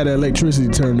 Because I didn't have the electricity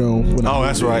turned on.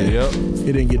 That's right. Yep.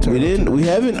 It didn't get turned on. We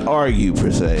haven't argued per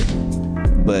se.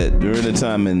 But during the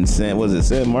time in San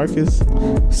Marcos?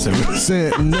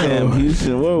 Sam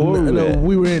Houston. Where were we at?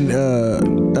 we were in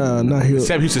not Hill.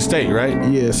 Sam Houston State, right?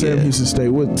 Yeah, Sam Houston State.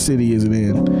 What city is it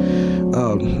in?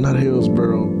 Not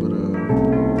Hillsboro, but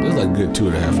It was like a good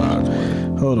 2.5 hours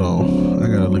away. hold on, I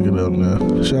gotta look it up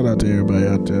now. Shout out to everybody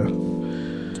out there.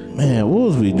 Man, what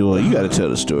was we doing? You got to tell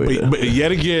the story. But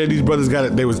yet again, these brothers got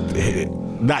it. They was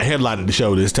not headlining the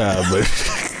show this time, but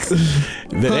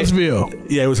Huntsville.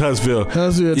 Yeah, it was Huntsville.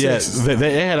 Huntsville, Texas. They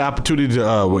had an opportunity to.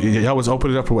 Y'all was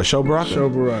opening up for what? Show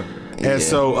Baraka. And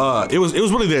so it was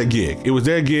really their gig. It was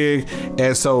their gig,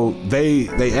 and so they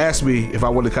asked me if I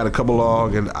wanted to kind of come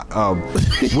along and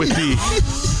with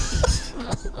the.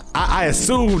 I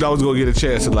assumed I was gonna get a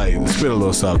chance to like spit a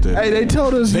little something. Hey, they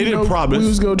told us they didn't promise we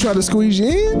was gonna try to squeeze you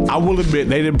in. I will admit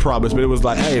they didn't promise, but it was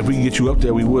like, hey, if we can get you up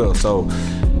there, we will. So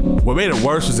what made it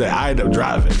worse was that I ended up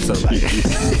driving. So like,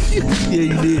 Yeah,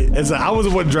 you did. and so I was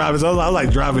the one driving. So I was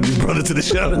like driving these brothers to the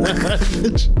show.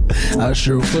 I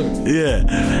sure would.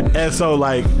 Yeah, and so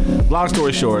like, long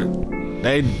story short,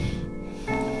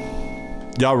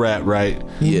 y'all rap, right?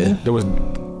 Yeah. There was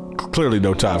clearly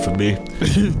no time for me.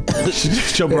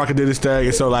 Show Baraka did his thing,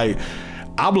 and so like,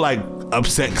 I'm like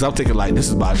upset because I'm thinking like, this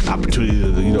is my opportunity to,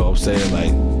 you know what I'm saying,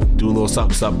 like do a little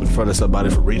something in front of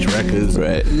somebody for Reach Records.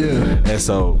 Right. Yeah. And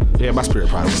so, yeah, my spirit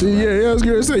probably wasn't right. Yeah, I was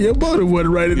gonna say your motive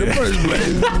wasn't right in the first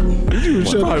place. You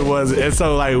Probably wasn't. And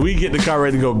so like, we get in the car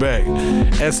ready to go back,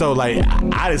 and so like,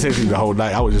 I didn't say anything the whole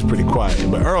night. I was just pretty quiet.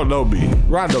 But Earl know me.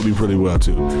 Rod know me pretty well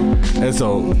too. And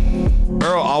so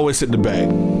Earl always sit in the back,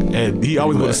 and he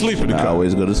always go to sleep in the car. I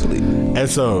always go to sleep. And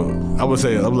so I'm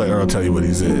like, Earl, tell you what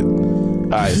he said.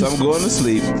 All right, so I'm going to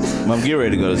sleep. I'm getting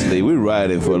ready to go to sleep. We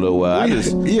riding for a little while.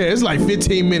 it's like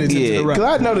 15 minutes into the Yeah, ride.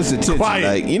 because I noticed the tension. Quiet.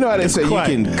 Like, you know how they It's say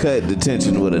quiet. you can cut the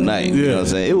tension with a knife. You know what I'm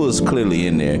saying? It was clearly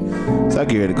in there. So I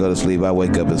get ready to go to sleep. I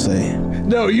wake up and say,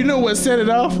 No, you know what set it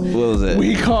off? what was that?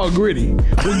 We called Gritty.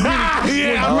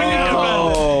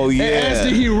 Oh, yeah. after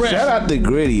he rapped. Shout out to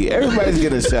Gritty. Everybody's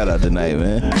getting a shout out tonight,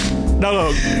 man.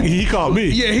 No, he called me.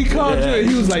 Yeah, he called you and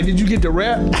he was like, "Did you get the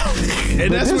rap?" And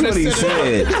But that's that's what he it set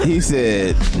it off. said. He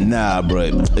said, nah, bro,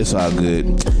 it's all good.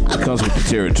 It comes with the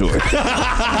territory.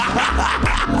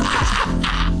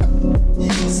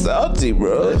 Salty,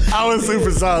 bro. I was super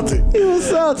salty. He was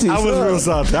salty. I was son. real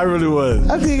salty. I really was.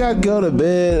 I think I go to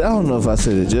bed. I don't know if I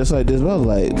said it just like this, but I was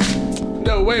like,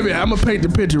 No, wait a minute. I'm gonna paint the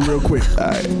picture real quick. all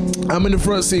right. I'm in the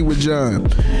front seat with John.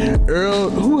 Earl,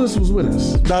 who else was with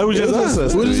us? No, it was just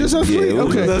us. Was it just us Yeah, three? it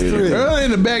was Okay. us three. Earl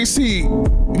in the back seat,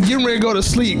 getting ready to go to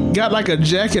sleep, got like a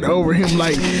jacket over him,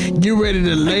 like get ready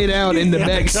to lay down in the He got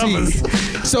back the covers.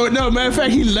 seat. So no, matter of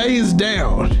fact, he lays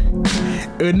down,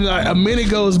 and like a minute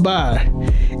goes by,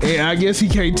 and I guess he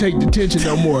can't take the tension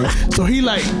no more. So he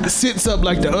like sits up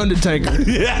like the Undertaker, and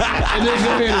then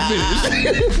go ahead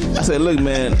and finish. I said, look,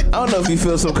 man, I don't know if you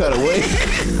feel some kind of way.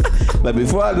 Like,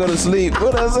 before I go to sleep,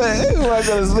 what I say? Before I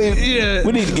go to sleep, Yeah.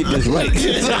 we need to get this right.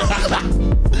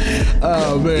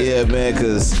 Oh man. Yeah, man,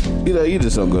 because, you know, you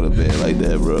just don't go to bed like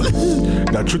that, bro.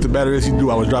 Now, truth of the matter is, he knew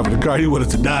I was driving the car. He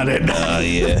wanted to die that night.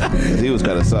 Yeah. He was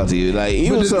kind of salty. Like, he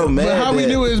was so mad. But how we that-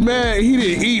 knew his man, he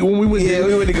didn't eat when we went. Yeah,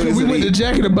 we went to go we went to eat.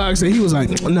 Jack in the Box, and he was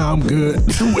like, "Nah, I'm good."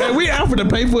 And we offered to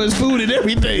pay for his food and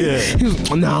everything. Yeah. He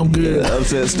was, "Nah, I'm good." Yeah,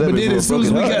 upset stomach But then for a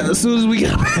as soon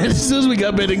as we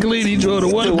got back to clean, he drove to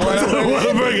one.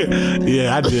 Whataburger.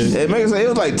 Yeah, I did. It makes it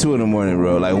was like 2 a.m,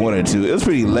 bro. Like 1 or 2. It was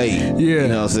pretty late. Yeah. You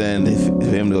know what I'm saying? For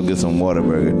him to go get some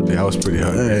Whataburger. Yeah, I was pretty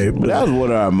hungry. Hey, But that was one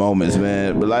of our moments,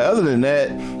 man. But like, other than that,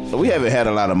 we haven't had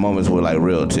a lot of moments with like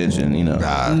real tension, you know.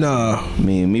 nah. I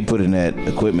mean, me putting that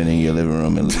equipment in your living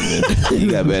room, and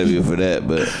you got better view for that.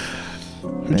 But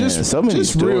man, so many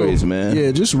stories, real, man.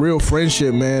 Yeah, just real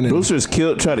friendship, man. And Brewster's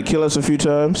tried to kill us a few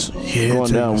times. Yeah,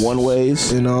 Going down Texas. one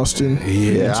ways. in Austin.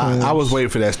 Yeah, I was waiting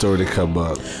for that story to come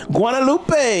up.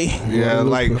 Guadalupe. Yeah,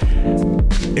 like,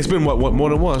 it's been what more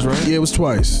than once, right? Yeah, it was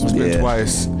twice. It's been Yeah.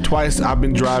 twice. Twice I've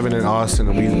been driving in Austin,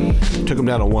 and we took him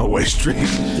down a one-way street.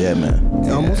 Yeah, man.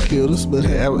 Almost killed us, but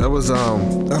Yeah, it was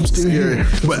I'm still here.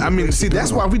 But I mean, see,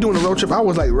 that's why if we doing a road trip, I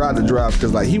was like ride to drive,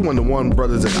 because like he one of the one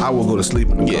brothers that I will go to sleep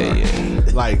in the car. Yeah.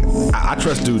 Like I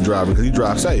trust dude driving because he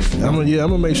drives safe. I'm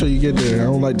gonna make sure you get there. I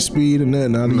don't like the speed and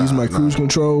nothing. I use my cruise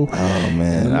control. Oh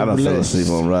man, I don't fell Relax. asleep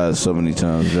on rides so many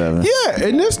times driving. Yeah,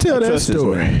 and let's tell that trust this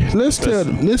story. man. Let's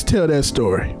tell that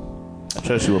story.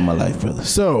 Trust you with my life, brother.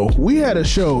 So we had a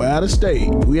show out of state.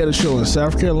 We had a show in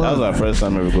South Carolina. That was our first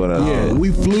time ever going out. Yeah,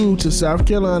 we flew to South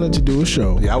Carolina to do a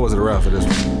show. Yeah, I wasn't around for this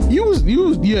one. You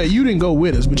didn't go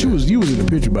with us, but you was in the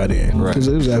picture by then because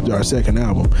it was after our second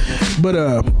album.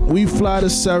 But we fly to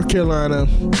South Carolina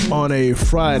on a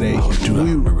Friday. Oh, do not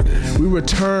remember this. We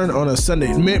return on a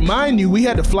Sunday. Mind you, we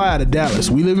had to fly out of Dallas.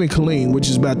 We live in Killeen, which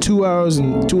is about 2 hours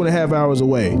and 2.5 hours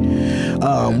away.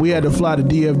 We had to fly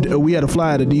to We had to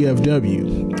fly out of DFW.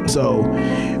 So,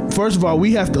 first of all,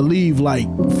 we have to leave like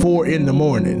 4 in the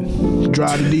morning,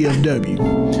 drive to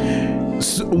DFW.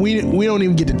 So we don't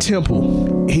even get to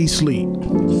Temple. He sleep.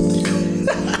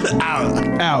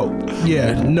 Out.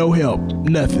 Yeah, no help,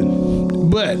 nothing.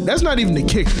 But that's not even the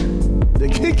kicker. The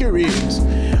kicker is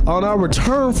on our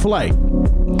return flight,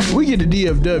 we get to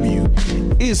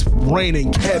DFW. It's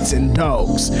raining cats and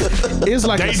dogs. It's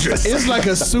like it's like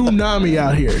a tsunami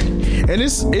out here, and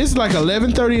it's like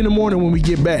 11:30 in the morning when we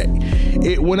get back.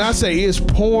 When I say it's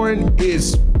pouring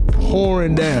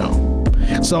down.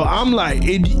 So I'm like,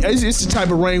 it's the type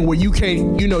of rain where you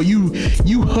can't,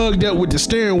 you hugged up with the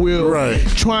steering wheel,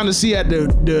 trying to see at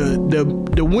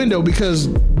the window because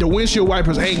the windshield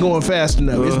wipers ain't going fast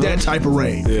enough. It's that type of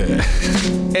rain. Yeah.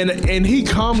 And he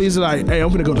calmly is like, hey, I'm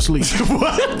gonna go to sleep.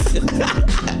 What?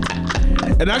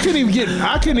 And I couldn't even get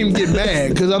mad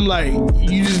because I'm like,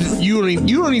 you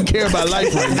don't even care about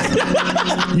life right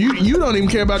now. You don't even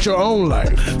care about your own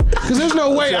life. Because there's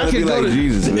no way I can go like to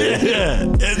Jesus, man. Yeah,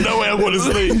 there's no way I'm going to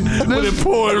sleep when it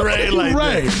pouring rain like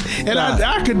that. And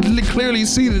I could clearly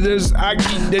see that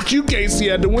that you can't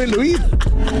see out the window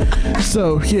either.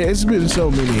 So yeah, it's been so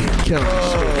many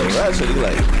countless. Actually,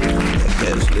 like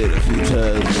slid a few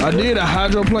times. I did a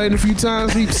hydroplane a few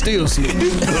times. He still sleep.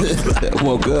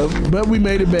 Woke up, but we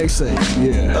made it back safe.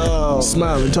 Yeah.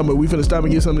 Smiling, talking about we finna stop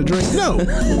and get something to drink. No.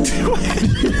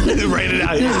 It's raining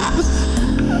out here.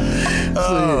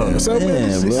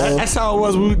 That's how it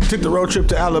was when we took the road trip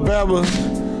to Alabama.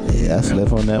 Yeah, I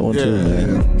slept on that one too,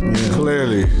 man. Yeah.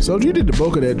 Clearly. So you did the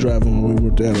bulk of that driving when we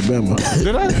went to Alabama.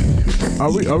 Did I?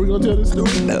 Are we gonna tell this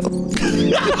story? No.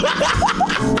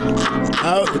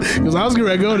 Because I was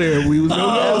gonna go there. We was gonna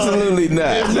go. Absolutely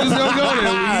not. We was gonna go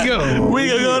there. We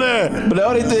gonna go there. But the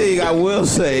only thing I will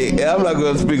say, and I'm not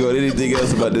gonna speak on anything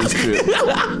else about this trip.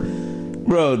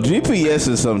 Bro, GPS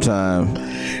is sometime.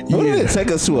 Wouldn't it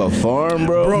take us to a farm,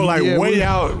 bro? Bro, like way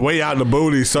out in the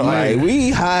booty. So like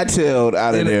we hightailed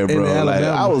out of there, bro. Like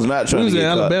I was not trying to get in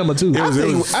Alabama too.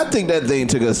 I think that thing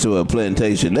took us to a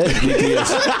plantation. That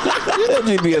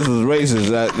GPS was racist.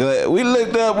 Like, we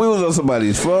looked up, we was on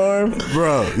somebody's farm,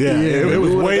 bro. Yeah, it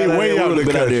was way out in the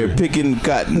country. Out there picking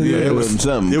cotton. Yeah, it was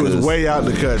something. It was way out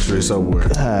in the country somewhere.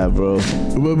 Bro.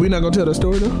 But we not gonna tell that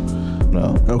story though.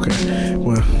 No. Okay.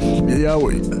 Well, y'all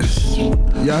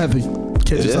have to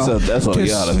catch us off. That's on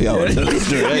y'all. If y'all want to tell the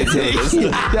story, I ain't telling this story.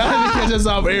 Y'all have to catch us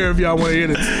off air if y'all want to hear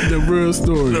the real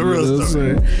story. The real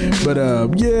story. But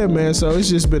yeah, man. So it's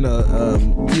just been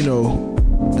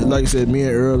like I said, me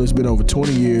and Earl, it's been over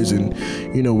 20 years, and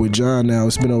with John now,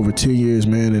 it's been over 10 years,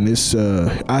 man. And it's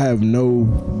I have no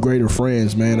greater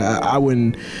friends, man.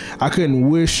 I couldn't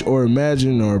wish or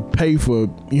imagine or pay for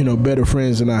better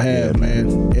friends than I have, man.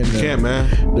 And you can't, man.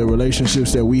 The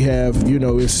relationships that we have,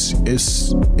 it's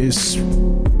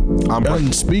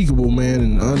unspeakable, man,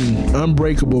 and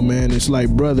unbreakable, man. It's like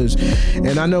brothers,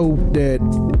 and I know that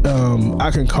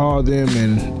I can call them,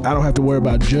 and I don't have to worry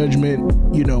about judgment.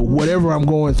 Whatever I'm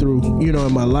going through,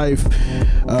 in my life,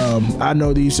 I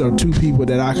know these are two people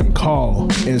that I can call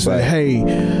and say, hey.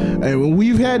 And when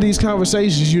we've had these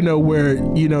conversations, where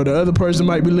the other person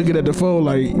might be looking at the phone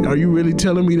like, are you really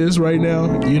telling me this right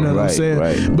now? You know what I'm saying?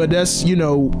 Right. But that's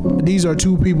these are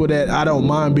two people that I don't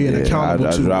mind being accountable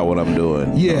to. I drop what I'm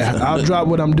doing. Yeah, I'll drop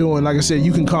what I'm doing. Like I said,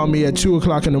 you can call me at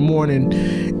 2:00 in the morning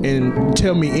and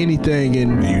tell me anything,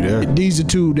 and these are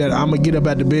two that I'm gonna get up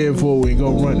out the bed for and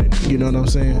go running. You know what I'm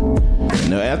saying?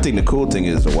 No, I think the cool thing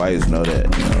is the wives know that.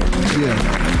 Yeah,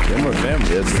 them are family.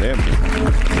 That's family.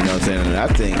 You know what I'm saying? And I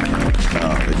think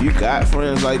if you got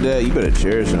friends like that, you better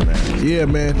cherish them, man. Yeah,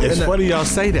 man. It's funny y'all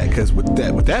say that because with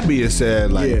that being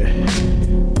said, like. Yeah.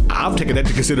 I'm taking that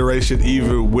into consideration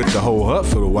even with the whole hut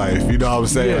for the wife. You know what I'm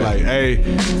saying? Yeah. Like, hey,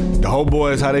 the whole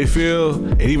boys, how they feel,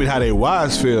 and even how they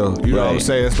wives feel. You know what I'm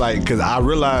saying? It's like, because I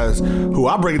realize who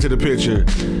I bring into the picture,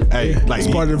 hey, like,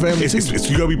 it's part of the family. It's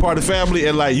you going to be part of the family,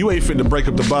 and like, you ain't fit to break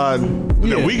up the bond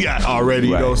that we got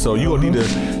already, so you going to need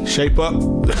to shape up.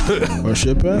 Or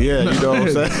shape up? Yeah, you know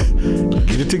what I'm saying?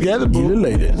 Get it together, boo. Get it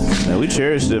later. Man, we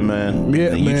cherish it, man. Yeah,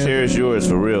 and you cherish yours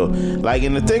for real. Like,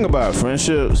 and the thing about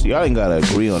friendships, y'all ain't got to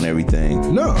agree on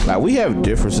everything. No. Like, we have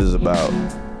differences about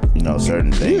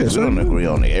certain things. We don't agree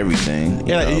on everything.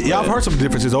 Yeah, y'all have heard some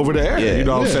differences over there. Yeah. You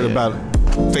know what I'm saying, about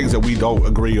things that we don't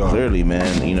agree on. Clearly,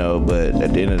 man, but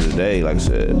at the end of the day, like I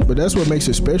said, but that's what makes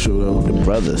it special, though. The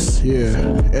brothers. Yeah,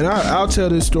 and I'll tell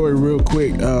this story real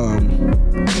quick.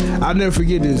 I'll never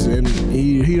forget this, and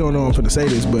he don't know I'm finna say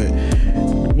this, but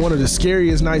one of the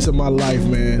scariest nights of my life,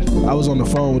 man. I was on the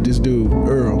phone with this dude,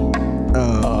 Earl.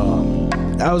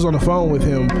 I was on the phone with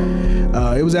him.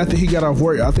 It was after he got off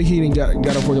work. I think he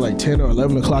got off work at like 10 or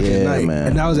 11 o'clock at night. Man.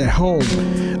 And I was at home.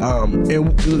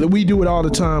 And we do it all the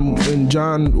time. And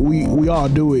John, we all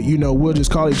do it. We'll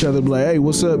just call each other and be like, hey,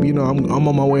 what's up? I'm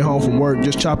on my way home from work.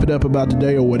 Just chop it up about the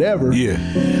day or whatever. Yeah.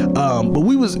 But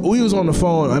we was on the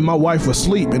phone and my wife was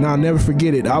asleep, and I'll never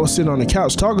forget it. I was sitting on the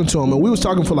couch talking to him, and we was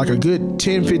talking for like a good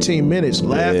 10, 15 minutes,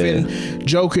 laughing,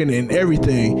 joking, and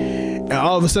everything. And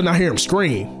all of a sudden I hear him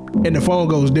scream. And the phone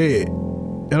goes dead.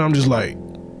 And I'm just like,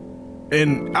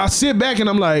 and I sit back and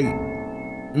I'm like,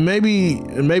 maybe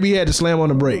he had to slam on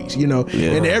the brakes,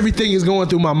 And everything is going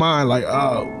through my mind like,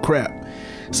 oh crap.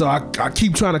 So I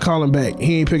keep trying to call him back.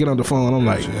 He ain't picking up the phone. I'm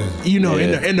like,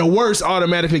 and the worst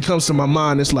automatically comes to my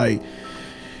mind. It's like,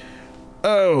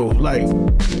 oh, like,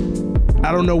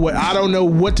 I don't know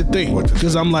what to think,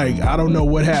 because I'm like, I don't know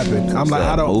what happened. I'm like,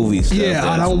 I don't. Movie stuff. Yeah,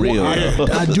 I don't. Real.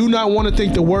 I do not want to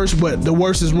think the worst, but the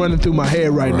worst is running through my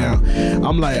head right now.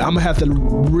 I'm like, I'm gonna have to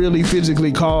really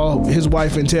physically call his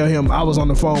wife and tell him I was on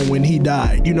the phone when he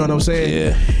died. You know what I'm saying?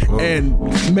 Yeah. And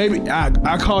maybe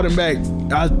I called him back.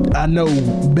 I know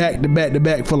back to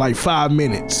back for like 5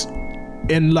 minutes.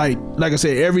 And like I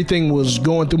said, everything was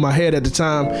going through my head at the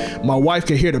time. My wife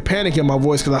could hear the panic in my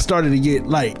voice because I started to get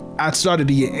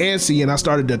antsy, and I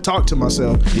started to talk to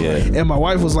myself. Yeah. And my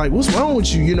wife was like, "What's wrong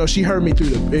with you?" She heard me through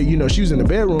the, she was in the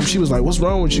bedroom. She was like, "What's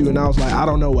wrong with you?" And I was like, "I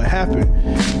don't know what happened."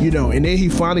 And then he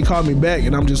finally called me back,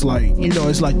 and I'm just like,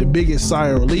 it's like the biggest sigh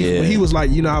of relief. Yeah. But he was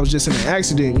like, I was just in an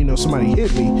accident. Somebody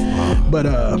hit me. But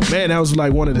man, that was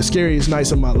like one of the scariest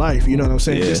nights of my life. You know what I'm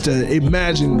saying? Yeah. Just to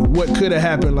imagine what could have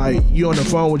happened. Like you on the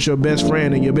phone with your best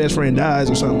friend, and your best friend dies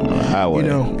or something. Highway.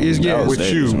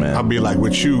 With you, man. I'll be like,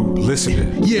 with you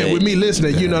listening. Yeah, with me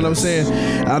listening. You know what I'm saying?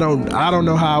 I don't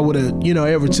know how I would have,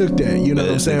 ever took that. You know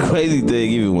what I'm saying? The crazy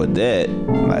thing, even with that,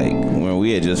 like when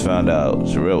we had just found out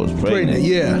Sherelle was pregnant.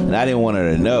 Yeah. And I didn't want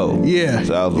her to know. Yeah.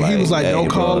 So I was like, he was like, hey, don't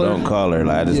call her. Don't call her.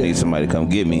 Like, I just need somebody to come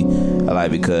get me.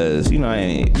 Because,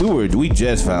 we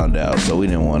just found out, so we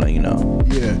didn't want to,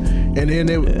 Yeah. And then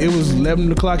it was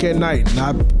 11 o'clock at night, and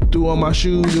I threw on my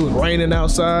shoes. It was raining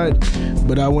outside,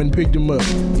 but I went and picked him up.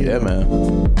 Yeah,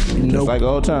 man. Just like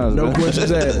old times. No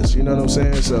questions asked. You know what I'm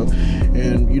saying? So,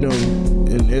 and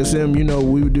in SM,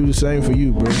 we would do the same for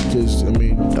you, bro. Because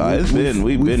we've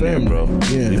been there, bro.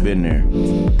 Yeah. We've been there.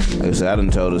 Like I said, I done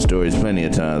told the stories plenty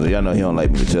of times. Y'all know he don't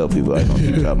like me to tell people. I don't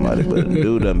keep talking about it, but the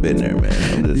dude done been there,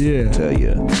 man. I'm just tell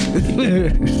you.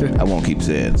 I won't keep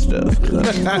saying stuff. We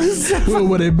don't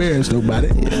want to embarrass nobody.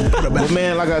 But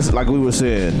man, like we were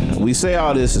saying, we say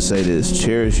all this to say this: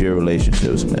 cherish your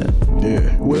relationships, man.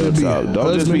 Yeah.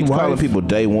 Don't just be calling people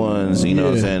day ones. You know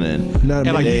what I'm saying? And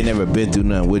like they ain't never been through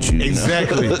nothing with you.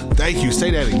 Exactly. Thank you.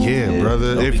 Say that again,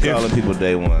 brother. Don't be calling people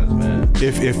day ones, man.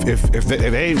 If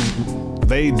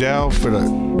they down for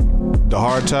the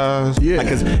hard times,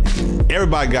 because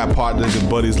everybody got partners and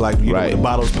buddies, like the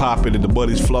bottles popping and the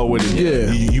buddies flowing,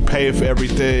 and you paying for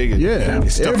everything. And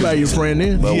everybody your friend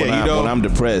then. But when I'm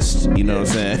depressed, you know what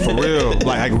I'm saying? For real,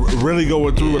 like really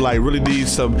going through it, like really need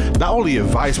some not only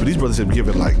advice, but these brothers have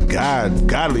given like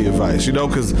godly advice,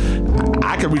 because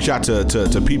I can reach out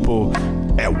to people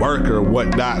at work or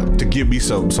whatnot to give me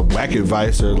some whack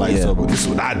advice or like this is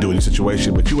what I do in this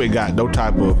situation, but you ain't got no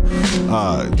type of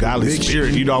godly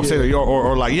spirit, you know what I'm saying,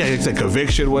 or like it's a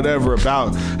conviction, whatever,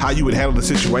 about how you would handle the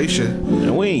situation.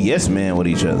 And we ain't yes man with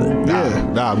each other.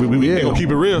 Nah, we gonna keep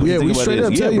it real. Yeah, we straight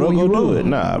up tell you bro, when go you do wrong. it.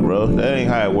 Nah, bro, that ain't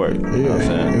how it works. You know what I'm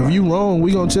saying? If you wrong,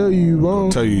 we gonna tell you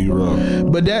wrong. Tell you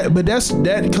wrong. But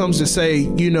that comes to say,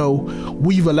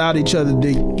 we've allowed each other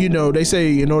to, they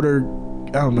say in order.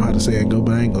 I don't know how to say it, but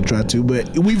I ain't gonna try to.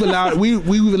 But we've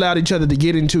allowed each other to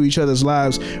get into each other's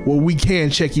lives where we can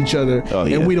check each other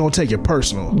and we don't take it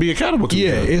personal. Be accountable to each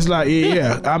other. It's like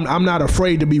I'm not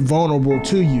afraid to be vulnerable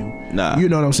to you. Nah. You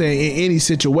know what I'm saying? In any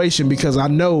situation, because I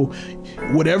know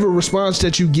whatever response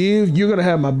that you give, you're gonna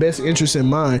have my best interest in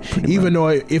mind, even though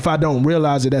if I don't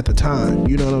realize it at the time.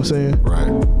 You know what I'm saying? Right.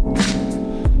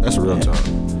 That's a real talk.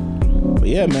 But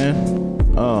yeah,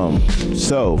 man.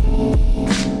 So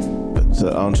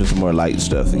So onto some more light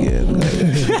stuff again.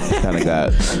 Kind of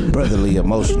got brotherly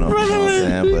emotional. You know what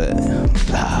I'm saying?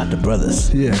 But the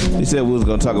brothers. Yeah. He said we was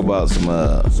gonna talk about some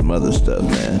other stuff,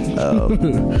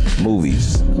 man.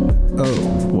 Movies.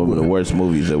 Oh, What were the worst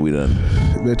movies that we done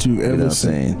that you ever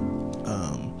seen?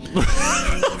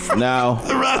 Now,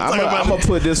 I'm gonna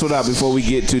put this one out before we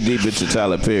get too deep into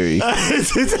Tyler Perry. I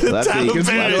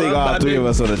think all three of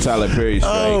us on the Tyler Perry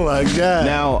strike. Oh my God.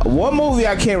 Now, one movie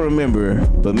I can't remember,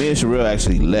 but me and Sherelle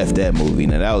actually left that movie.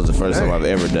 Now, that was the first time I've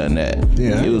ever done that.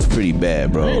 Yeah. It was pretty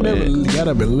bad, bro. I ain't never got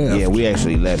up and left. Yeah, we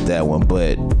actually left that one.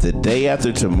 But The Day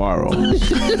After Tomorrow,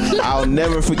 I'll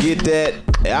never forget that.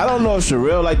 I don't know if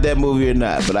Sherelle liked that movie or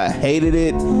not, but I hated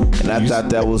it, and I thought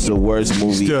that was the worst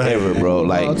movie ever, bro.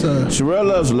 Like, Sherelle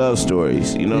loves love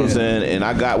stories, you know what I'm saying? And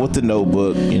I got with The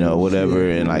Notebook, you know, whatever,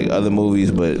 and like other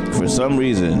movies, but for some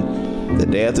reason, The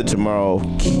Day After Tomorrow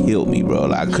killed me, bro.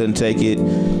 Like, I couldn't take it.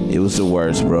 It was the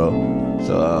worst, bro.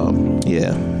 So,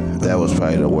 yeah, that was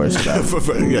probably the worst.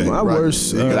 My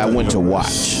worst that I went to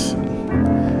watch.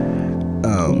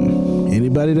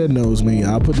 Anybody that knows me,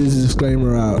 I'll put this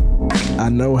disclaimer out. I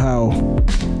know how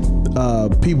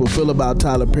people feel about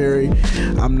Tyler Perry.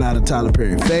 I'm not a Tyler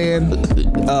Perry fan.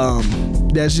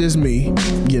 That's just me,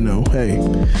 you know. Hey,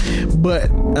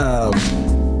 but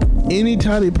any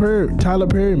Tyler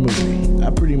Perry movie,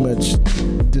 I pretty much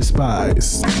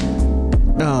despise.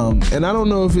 And I don't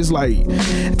know if it's like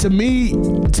to me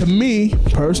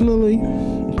personally,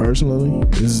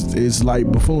 it's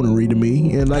like buffoonery to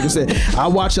me. And like I said, I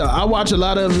watch a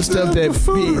lot of the stuff that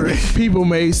people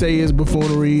may say is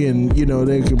buffoonery, and you know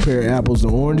they compare apples to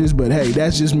oranges. But hey,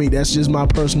 that's just me. That's just my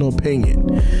personal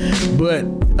opinion. But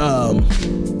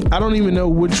I don't even know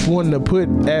which one to put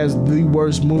as the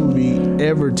worst movie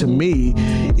ever to me.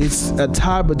 It's a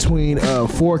tie between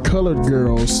Four Colored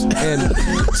Girls and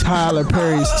Tyler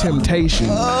Perry's Temptation.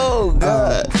 Oh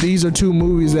God! These are two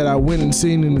movies that I went and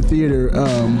seen in the theater.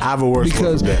 I have a worse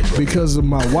because of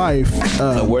my wife.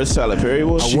 A worst Tyler Perry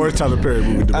was? A worst Tyler Perry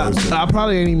movie. I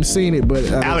probably ain't even seen it, but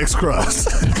Alex Cross.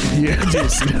 Yeah,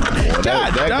 just well,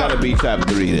 that gotta be top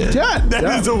 3 then.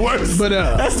 That is the worst. But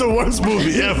that's the worst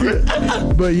movie ever.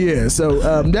 But yeah, so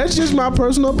that's just my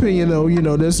personal opinion, though. You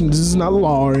know, this is not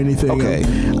law or anything. Okay,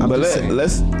 but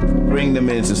let's bring them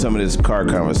into some of this car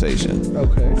conversation.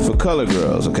 Okay. For Color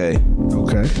Girls, okay.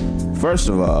 Okay. First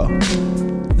of all,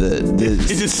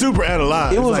 it's just super out of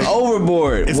line. It was like,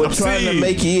 overboard. It's with trying to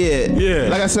make it. Yeah.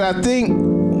 Like I said, I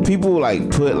think people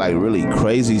like put like really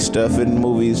crazy stuff in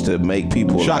movies to make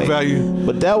people shock value.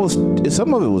 But that was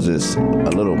some of it was just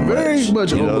a little much. Very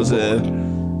much. You know what I'm saying?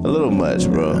 A little much,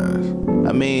 bro.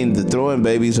 I mean, the throwing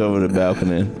babies over the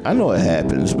balcony. I know it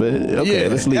happens, but okay,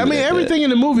 let's leave it. I mean, everything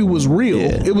in the movie was real.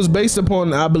 Yeah. It was based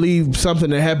upon, I believe, something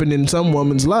that happened in some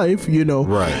woman's life, you know.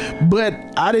 Right. But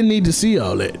I didn't need to see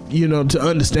all that, you know, to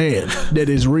understand that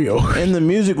it's real. And the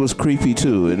music was creepy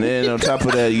too. And then on top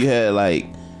of that, you had like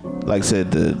I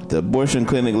said, the abortion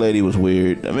clinic lady was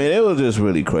weird. I mean, it was just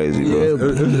really crazy, bro. Yeah, I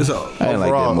didn't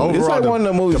like that movie. It's like one of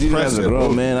the movies you as a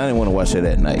grown man, I didn't want to watch that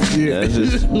at night. Yeah, it's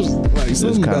just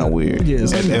it's kind of weird.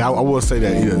 Yes, and I will say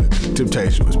that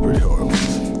Temptation was pretty horrible.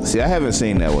 See, I haven't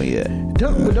seen that one yet.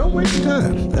 Don't waste your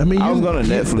time. I mean, I was gonna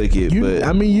Netflix it, but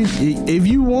I mean, if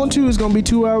you want to, it's gonna be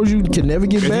 2 hours. You can never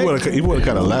get back. You want to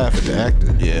kind of laugh at the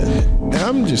acting. Yeah,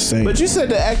 I'm just saying. But you said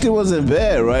the acting wasn't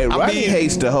bad, right? Rodney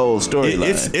hates the whole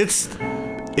storyline.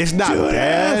 It's not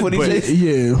bad, but it's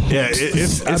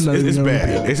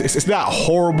bad. It's not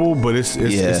horrible, but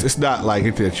it's not like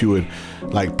it that you would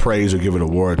like praise or give an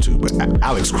award to. But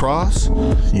Alex Cross,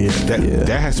 that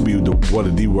has to be one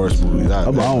of the worst movies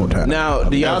of all time. Now,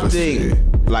 do y'all think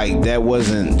like that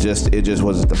wasn't just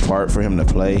wasn't the part for him to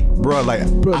play, bro? Like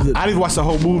I didn't watch the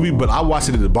whole movie, but I watched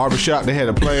it in the barbershop. They had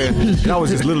it playing, and I was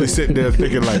just literally sitting there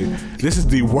thinking like, this is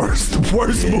the worst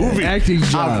movie acting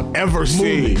job I've ever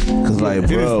seen. Because like,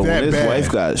 bro, when his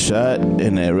wife got shot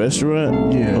in that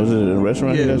restaurant, was it a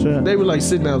restaurant he got shot? They were like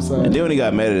sitting outside. And then when he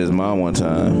got mad at his mom one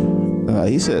time,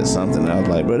 he said something. I was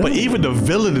like, bro. But even the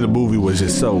villain in the movie was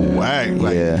just so whack.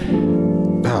 Like,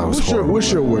 what's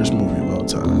your worst movie of all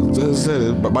time?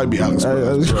 It might be Alex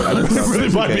Cross.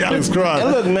 It might be Alex Cross.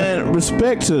 And look, man,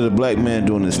 respect to the black man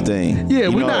doing this thing. Yeah,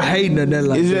 we're not hating or nothing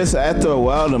like that. It's just after a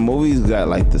while, the movies got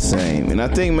like the same. And I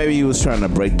think maybe he was trying to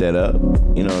break that up.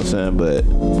 You know what I'm saying? But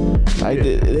I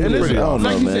don't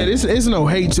know, man. It's no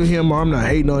hate to him, or I'm not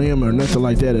hating on him or nothing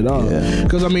like that at all.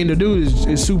 Because I mean, the dude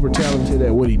is super talented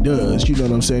at what he does. You know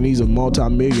what I'm saying? He's a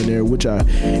multi-millionaire, which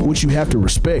you have to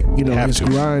respect. You know, his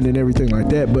grind and everything like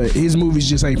that. But his movies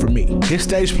just ain't for me. His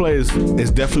stage plays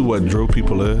is definitely what drew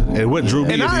people in, and what drew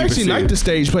me. And I actually liked the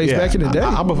stage plays back in the day.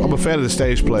 I'm a fan of the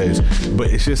stage plays, but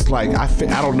it's just like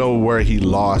I don't know where he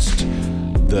lost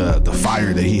the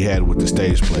fire that he had with the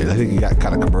stage plays. I think he got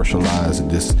kind of commercialized and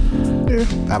just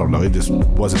I don't know. It just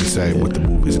wasn't the same with the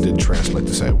movies. It didn't translate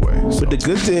the same way. So. But the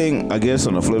good thing, I guess,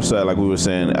 on the flip side, like we were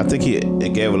saying, I think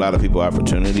it gave a lot of people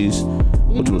opportunities,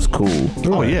 which was cool.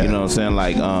 Oh yeah, you know what I'm saying?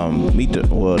 Like meet the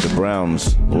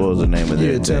Browns. What was the name of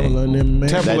that? Tamala and them, man.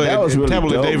 That was really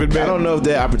dope. David, I don't know if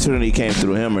that opportunity came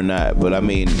through him or not, but I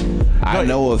mean, I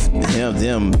know of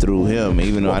them through him,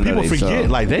 even though I know people forget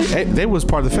like they was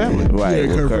part of the family, right?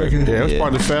 Yeah, it was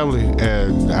part of the family,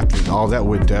 and after all that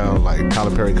went down, like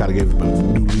Tyler Perry kind of gave him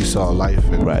a new lease on life,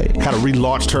 and kind of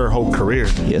relaunched her whole career.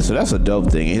 Yeah, so that's a dope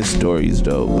thing. His story is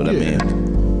dope, but I mean.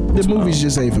 The movies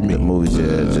just ain't for me. The movies,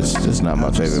 just not my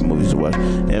favorite movies to watch.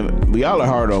 And we all are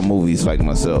hard on movies, like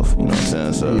myself. You know what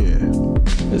I'm saying? So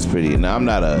it's pretty. Now I'm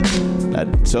not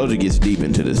Souljah gets deep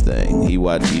into this thing. He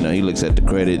he looks at the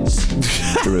credits,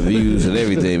 the reviews, and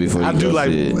everything before he I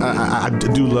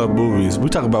do love movies. We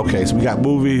talk about so we got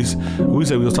movies. We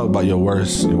said we was talking about your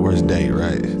worst date,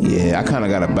 right? Yeah, I kind of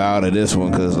got a bow to this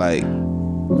one because like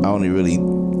I only really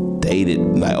dated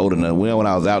like old enough. When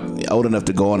I was out old enough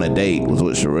to go on a date was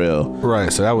with Sherelle.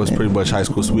 Right, so that was pretty much high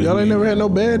school sweet. Y'all ain't never had no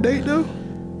bad date though?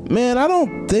 Man, I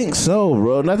don't think so,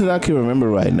 bro. Not that I can remember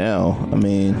right now. I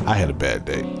mean, I had a bad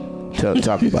date.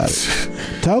 Talk about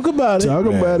it. Talk about it. Talk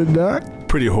about it, Doc.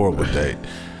 Pretty horrible date.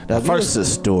 Now, first, a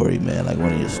story, man. Like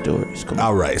one of your stories. Come on.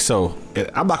 All right, so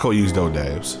I'm not gonna use no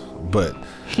names, but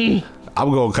I'm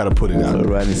gonna kind of put it out.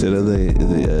 Rodney said, "Is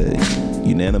it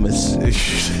unanimous?"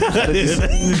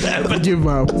 Give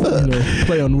my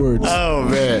play on words. Oh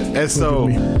man! And so,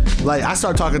 like, I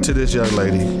started talking to this young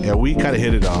lady, and we kind of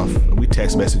hit it off. We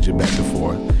text messaging back and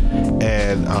forth,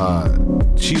 and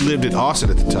she lived in Austin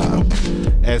at the time,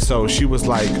 and so she was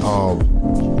like,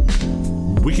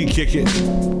 "We can kick it,"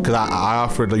 because I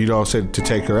offered, to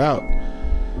take her out,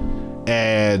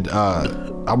 and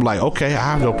I'm like, okay, I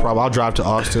have no problem. I'll drive to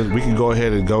Austin. We can go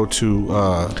ahead and go to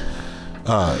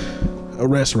a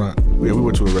restaurant. Yeah, we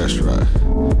went to a restaurant.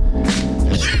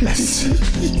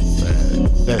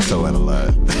 That's so out of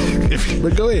line.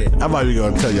 But go ahead. I might be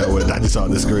going to tell y'all what I just saw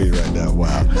on the screen right now.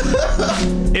 Wow.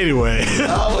 Anyway.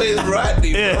 Always Rodney.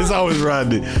 Yeah, it's always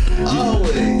Rodney.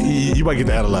 Always. You might get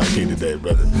the out of line king today,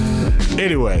 brother.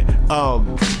 Anyway, I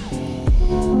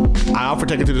offered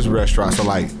to take it to this restaurant, so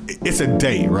like it's a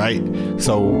date, right?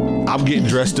 So I'm getting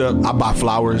dressed up, I buy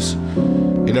flowers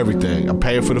and everything. I'm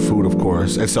paying for the food, of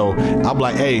course. And so I'm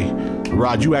like, hey,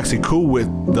 Rod, you actually cool with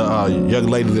the young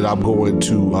lady that I'm going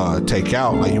to take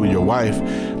out, like you and your wife?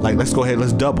 Like, let's go ahead,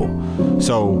 let's double.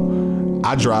 So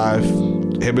I drive,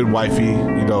 him and wifey,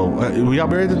 were y'all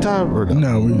married at the time or no?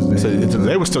 No, we was there. So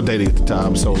they were still dating at the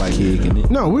time. So like,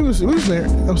 no, we was married.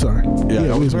 I'm sorry.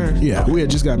 Yeah, we was married. Yeah, we had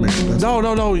just got married. No.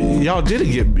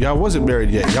 Y'all wasn't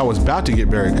married yet. Y'all was about to get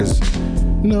married because.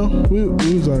 No, we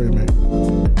was already married.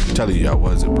 I'm telling you, I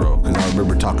wasn't, bro. Because I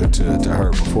remember talking to her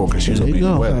before because she was gonna be in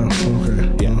the wedding. Oh,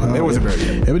 okay. Yeah, they wasn't married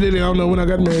yet. Evidently, I don't know when I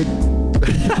got married.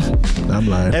 I'm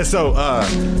lying. And so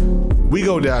we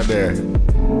go down there.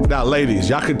 Now, ladies,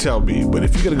 y'all can tell me, but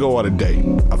if you're gonna go on a date,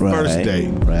 first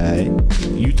date, right?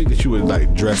 You think that you would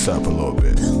like dress up a little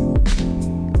bit,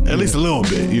 at least a little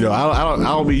bit. I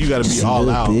don't mean you gotta be all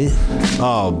out.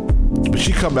 But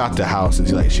she come out the house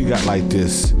and she got like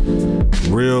this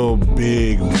real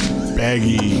big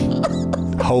baggy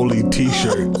holy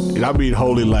t-shirt, and I mean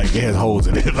holy like it has holes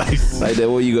in it, like that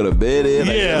where you go to bed in.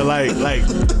 Yeah, like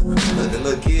the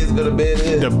little kids go to bed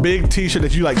in. The big t-shirt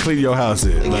that you like clean your house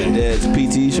in, like your dad's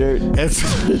PT shirt. And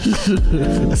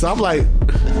so I'm like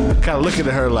kind of looking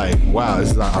at her like, wow,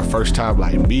 this is our first time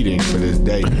like meeting for this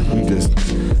date. We just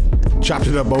chopped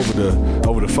it up over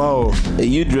the phone. And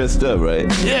you dressed up,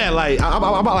 right? Yeah, like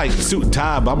I'm like suit and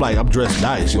tie, but I'm dressed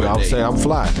nice. You know what I'm saying? I'm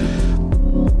fly.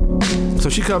 So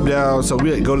she come down. So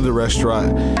we go to the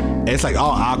restaurant, and it's like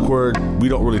all awkward. We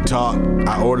don't really talk.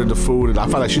 I ordered the food, and I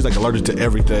find like she's like allergic to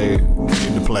everything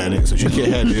in the planet, so she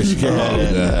can't have this. She can't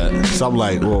have that. So I'm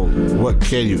like, well, what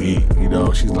can you eat?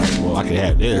 She's like, well, I can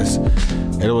have this,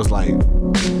 and it was like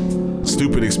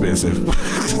stupid expensive. I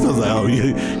was like, oh,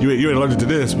 you ain't allergic to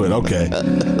this, but okay.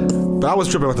 But I was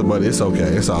tripping with the money. It's okay.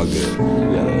 It's all good.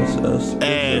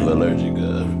 And allergic.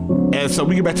 And so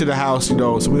we get back to the house, so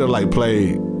we gonna like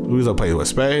play. We was gonna play with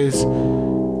spades,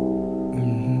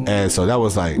 and so that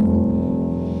was like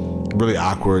really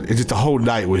awkward. It's just the whole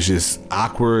night was just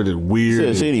awkward and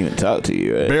weird. She didn't even talk to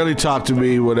you, right? Barely talked to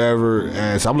me, whatever.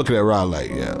 And so I'm looking at Rod like,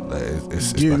 yeah,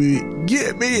 it's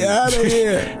Get me out of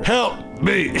here. Help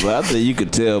me. But I think you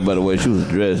could tell by the way she was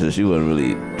dressed that she wasn't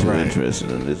really too interested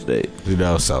in this date. You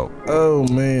know, so. Oh,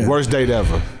 man. Worst date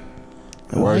ever.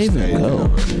 Worst date ever.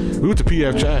 We went to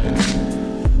PF Chang's.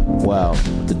 Wow,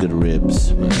 the good ribs.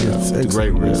 The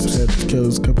great ribs. That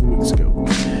was a couple weeks ago.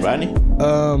 Rodney?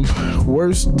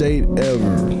 Worst date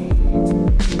ever.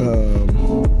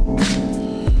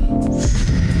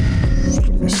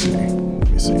 Let me see.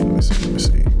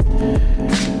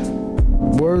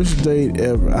 Worst date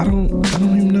ever. I don't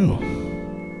even know.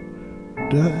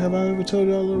 Have I ever told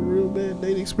y'all a real bad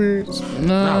date experience?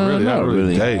 No, not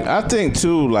really. Date. I think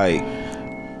too, like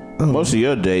most of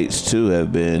your dates too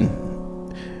have been.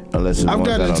 Unless I've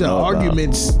gotten into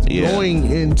arguments going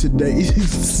into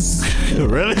dates.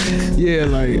 Really? Yeah,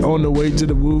 like on the way to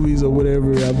the movies or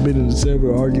whatever. I've been in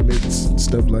several arguments and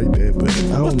stuff like that. But I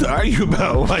don't What's to argue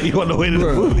about? Why you on the way to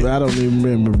the movie? I don't even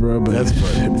remember, bro. But that's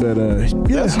funny. But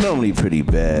yeah, that's normally pretty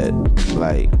bad.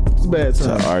 Like it's bad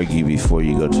to argue before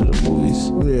you go to the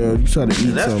movies. Yeah, you try to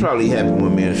eat. That's something. probably happened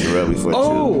with me and Sherelle before too.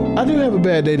 Oh, I do have a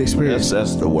bad date experience.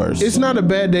 That's the worst. It's not a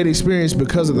bad date experience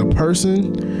because of the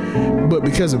person, but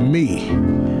because of me.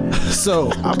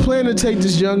 So I plan to take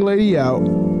this young lady out,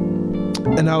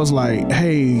 and I was like,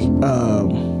 "Hey,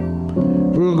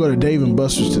 we're gonna go to Dave and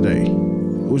Buster's today,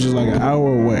 which is like an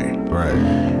hour away."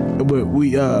 Right. But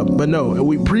we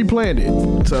pre-planned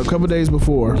it. So a couple days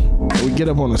before, we get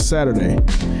up on a Saturday.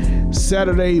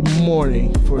 Saturday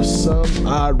morning, for some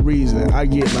odd reason, I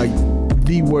get like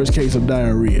the worst case of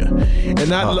diarrhea, and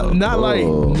not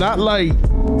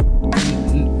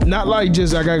like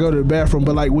just I gotta go to the bathroom,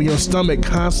 but like when your stomach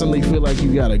constantly feel like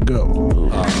you gotta go. You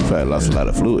probably lost a lot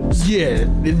of fluids. Yeah,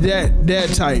 that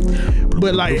type.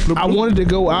 But like I wanted to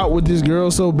go out with this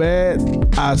girl so bad,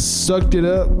 I sucked it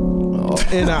up,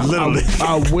 and I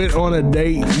went on a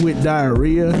date with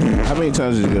diarrhea. How many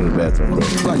times did you go to the bathroom, bro?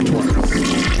 Like twice.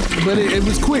 But it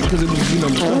was quick because it was,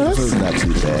 so it's not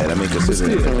too bad. I mean,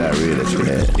 considering the diarrhea that you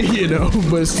had.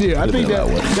 But still, I think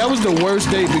that was the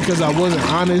worst date because I wasn't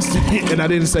honest and I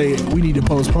didn't say we need to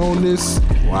postpone this.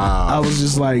 Wow. I was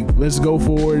just like, let's go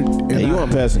for it. And you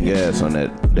weren't passing gas on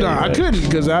that day, I couldn't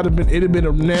because it'd have been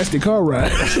a nasty car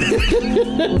ride.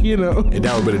 And that would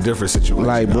have been a different situation.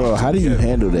 Like, bro, how do you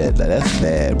handle that? Like, that's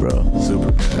bad, bro.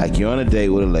 Super bad. Like, you're on a date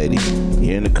with a lady.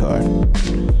 You're in the car.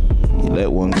 You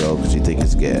let one go because you think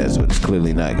it's gas, but it's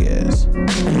clearly not gas.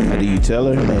 How do you tell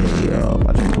her? Hey, I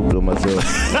just pooped on myself.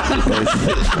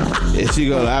 And she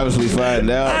gonna obviously find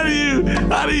out. How do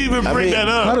you even bring that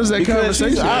up? How does that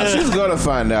conversation? She's gonna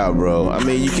find out, bro. I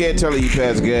mean, you can't tell her you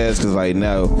passed gas because like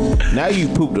now you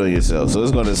pooped on yourself, so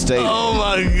it's gonna stay. Oh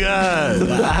my god!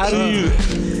 How do you?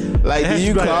 Like, do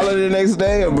you call her the next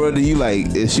day, or bro, do you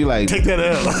like? Is she like take that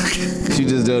out? She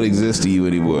just don't exist to you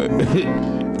anymore.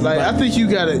 Like, I think you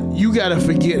gotta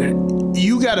forget it.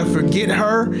 You gotta forget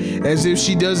her as if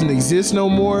she doesn't exist no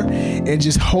more, and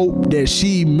just hope that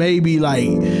she maybe like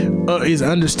is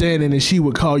understanding and she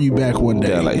would call you back one day.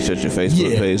 Yeah, like shut your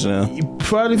Facebook page now.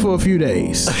 Probably for a few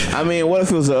days. I mean, what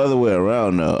if it was the other way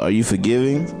around though? Are you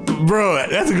forgiving? Bro,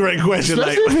 that's a great question.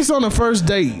 Especially if it's on the first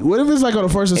date. What if it's like on the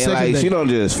first or second like, date? She don't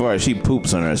just fart. She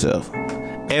poops on herself.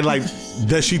 And like,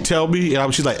 does she tell me?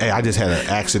 And she's like, "Hey, I just had an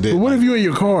accident." But what if you in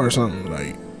your car or something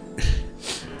like?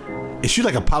 Is she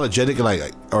like apologetic, like,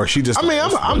 or is she just? I mean,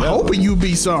 I'm hoping you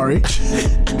be sorry.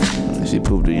 She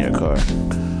pooped in your car.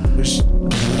 This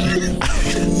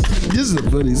is a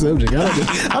funny subject.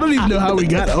 I don't even know how we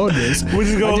got on this. Which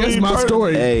is gonna lead my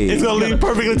story. Hey, it's gonna lead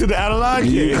perfectly to the analog.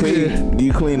 Do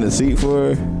you clean the seat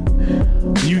for her?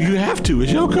 You have to.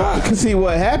 It's your car. Cause see,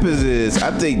 what happens is,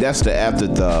 I think that's the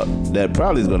afterthought that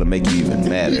probably is gonna make you even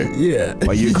madder. Yeah.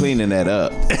 While you're cleaning that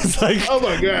up. It's like, oh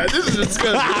my god, this is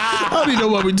disgusting. I don't even know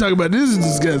what we're talking about. This is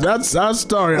disgusting. I'm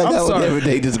sorry. Like, I'm sorry. Never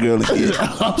date this girl again.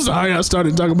 I'm sorry. I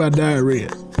started talking about diarrhea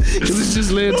because it's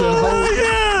just led to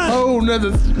a whole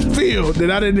nother field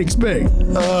that I didn't expect.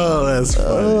 Oh, that's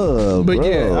funny. But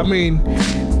yeah, I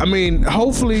mean,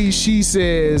 hopefully she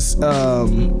says, I'll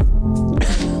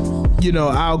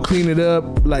clean it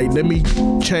up. Like, let me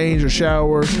change or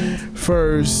shower,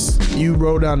 first. You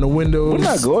roll down the windows. We're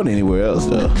not going anywhere else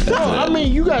though. No, I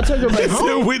mean you gotta take her back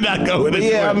home. We're not going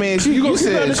anywhere. Yeah, I mean, you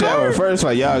said the shower car? first,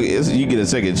 like y'all, you get a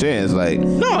second chance. Like,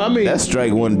 No, I mean that's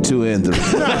strike 1, 2, and 3.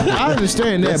 I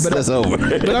understand that, That's over.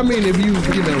 But I mean, if you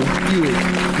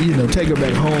take her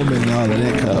back home and all of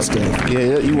that kind of stuff.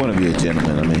 Yeah, you want to be a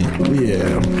gentleman. I mean,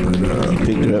 Yeah, but, you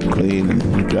picked her up clean and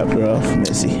you dropped her off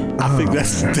messy. I think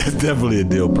that's definitely a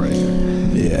deal breaker.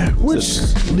 Yeah, which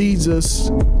leads us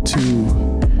to.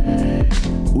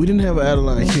 We didn't have an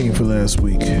Adeline King for last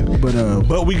week,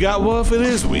 But we got one for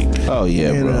this week. oh yeah,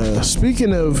 and bro.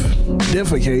 speaking of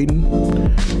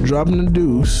defecating, dropping the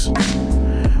deuce,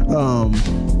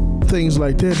 things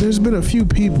like that. There's been a few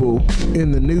people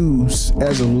in the news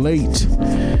as of late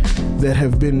that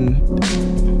have been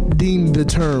deemed the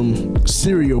term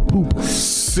serial pooper.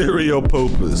 Serial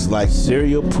poopers. Like,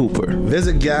 Serial pooper. there's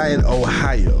a guy in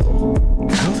Ohio.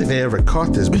 I don't think they ever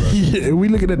caught this, bro. Yeah, we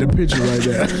looking at the picture right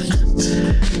now.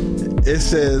 It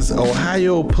says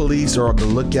Ohio police are on the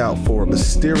lookout for a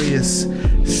mysterious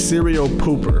serial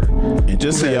pooper. And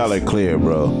just so y'all are clear,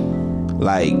 bro.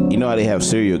 Like, you know how they have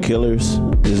serial killers?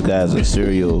 This guy's a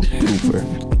serial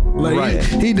pooper. Like Right.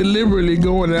 he deliberately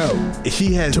going out.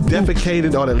 He has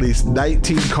defecated on at least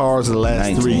 19 cars in the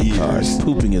last 3 years. cars.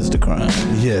 Pooping is the crime.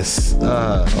 Yes.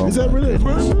 Is that really a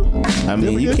crime? I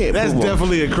mean, you can't. That's poop on-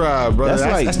 definitely a crime, bro. That's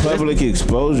like public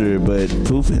exposure, but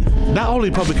pooping. not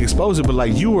only public exposure, but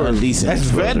like you were Indecent That's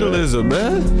exposure. vandalism,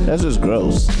 man. That's just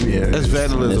gross. Yeah, That's It's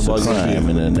vandalism. a on your crime vehicle.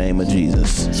 in the name of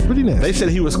Jesus. it's pretty nasty. They said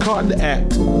he was caught in the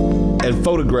act and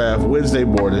photographed Wednesday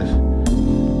morning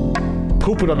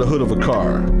pooping on the hood of a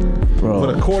car. Bro.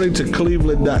 But according to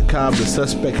Cleveland.com, the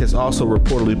suspect has also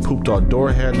reportedly pooped on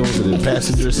door handles and in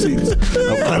passenger seats of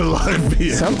unlocked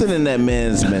vehicles. Something in that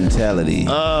man's mentality,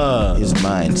 his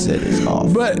mindset is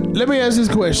off. But let me ask this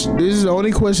question. This is the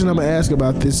only question I'm gonna ask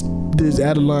about this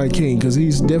Adeline King, because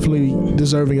he's definitely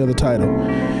deserving of the title.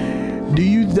 Do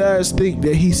you guys think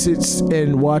that he sits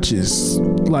and watches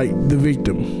like the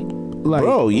victim? Like,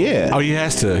 Bro, yeah. Oh, he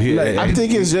has to. I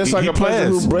think it's just like a person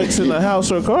who breaks in a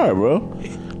house or car, bro.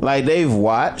 Like they've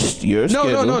watched your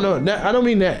schedule. No. I don't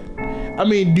mean that. I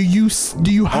mean, do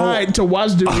you hide to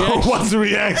watch the reaction? Watch the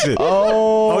reaction.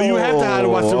 Oh, you have to hide to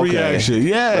watch the reaction.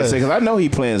 Yeah. Because I know he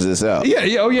plans this out. Yeah.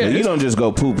 Oh, yeah. You don't just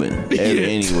go pooping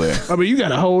anywhere. I mean, you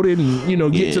gotta hold it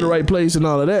and get to the right place and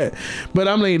all of that. But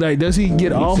I'm like, does he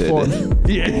get off said on? that.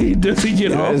 Yeah, does he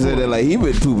get I off? said that like he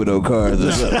been pooping on cars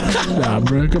or something. Nah,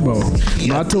 bro, come on.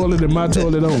 My toilet and my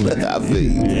toilet only. I feel you.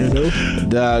 You know?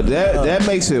 Dog, that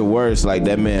makes it worse. Like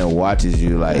that man watches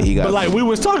you. Like he got. But like we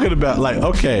was talking about, like,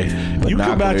 okay, you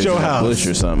come out your house. Bush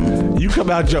or something. You come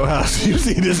out your house, you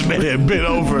see this man bent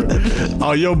over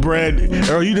on your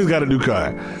Earl, you just got a new car.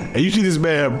 And you see this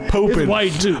man pooping It's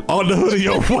white, too. on the hood of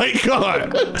your white car.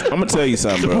 I'm gonna tell you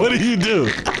something, bro. What do you do?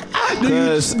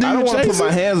 Because I don't want to put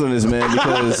my hands on this man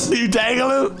because Do you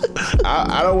tangle him?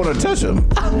 I don't want to touch him.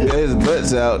 His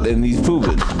butt's out and he's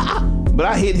pooping. But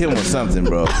I hit him with something,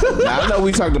 bro. Now I know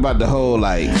we talked about the whole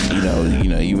like,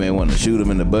 you may want to shoot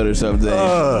him in the butt or something.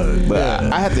 But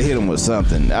I have to hit him with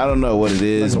something. I don't know what it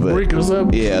is, Like a but brick or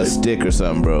something? yeah, a stick or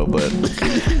something, bro. But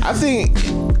I think,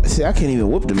 I can't even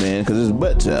whoop the man because his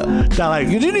butt's out. Now, like,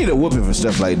 You do need a whooping for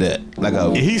stuff like that. Like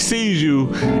a he sees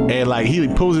you and like he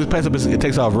pulls his pants up and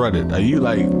takes off running. Are you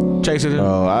like chasing him?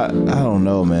 Oh, I don't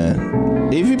know,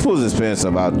 man. If he pulls his pants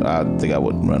up, I think I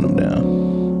would run him down.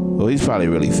 Well, he's probably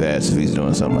really fast if he's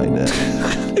doing something like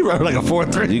that. He running like a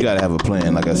 4-3. You gotta have a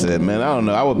plan, like I said, man. I don't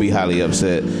know. I would be highly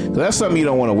upset because that's something you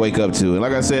don't want to wake up to. And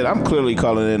like I said, I'm clearly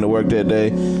calling in to work that day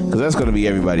because that's gonna be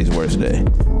everybody's worst day.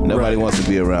 Nobody wants to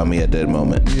be around me at that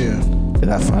moment. Yeah.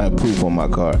 And I find poop on my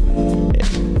car.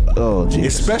 Oh, jeez.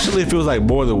 Especially if it was like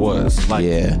more than once. Like,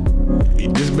 Yeah.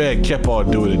 this man kept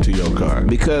on doing it to your car.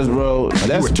 Because, bro,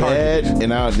 that's were targeted. bad.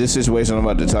 And this situation I'm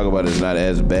about to talk about is not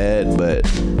as bad. But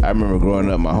I remember growing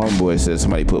up, my homeboy said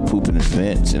somebody put poop in his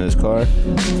vents in his car.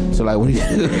 So, like, what do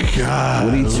you do? God,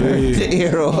 What do you turn the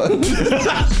air on?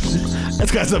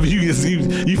 that's got something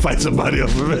you fight somebody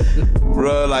over, man.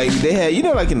 Bro, like, they had,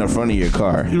 like in the front of your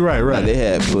car. Right. Like, they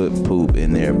had put poop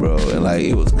in there, bro. And, like,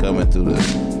 it was coming through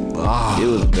the... It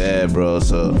was bad, bro.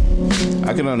 So,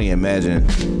 I can only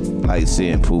imagine, like,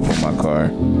 seeing poop on my car.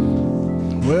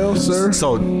 Well, sir.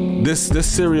 So this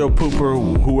serial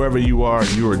pooper, whoever you are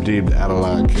deemed out of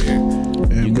line,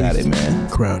 King. You got it, man.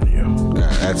 Crown you.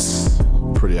 That's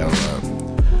pretty out of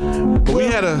line. But we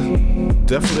had a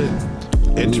definite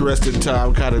interesting time.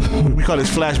 We call this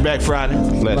Flashback Friday.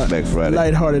 Flashback Friday.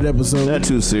 Lighthearted episode. Not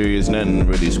too serious, nothing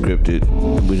really scripted.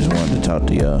 We just wanted to talk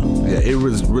to y'all. Yeah, it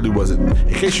really wasn't.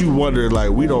 In case you wonder,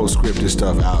 like, we don't script this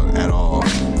stuff out at all.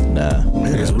 Nah.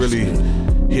 It's really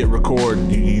hit record.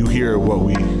 You hear what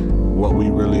we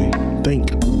really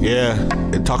Think. Yeah,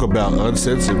 and talk about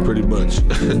uncensored pretty much.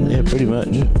 Yeah, pretty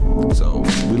much. So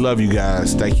we love you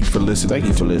guys. Thank you for listening. Thank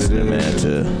you for listening,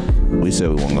 man. We said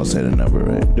we weren't gonna say the number,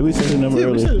 right? Did we say the number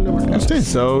earlier? We said the number. It's 10.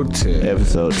 Episode 10.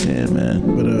 Episode 10,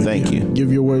 man. But, Thank you.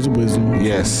 Give your words of wisdom.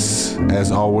 Yes,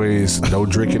 as always, no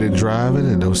drinking and driving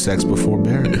and no sex before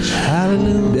marriage.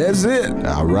 Hallelujah. That's it.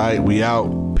 All right, we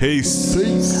out. Peace.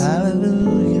 Peace.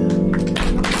 Hallelujah.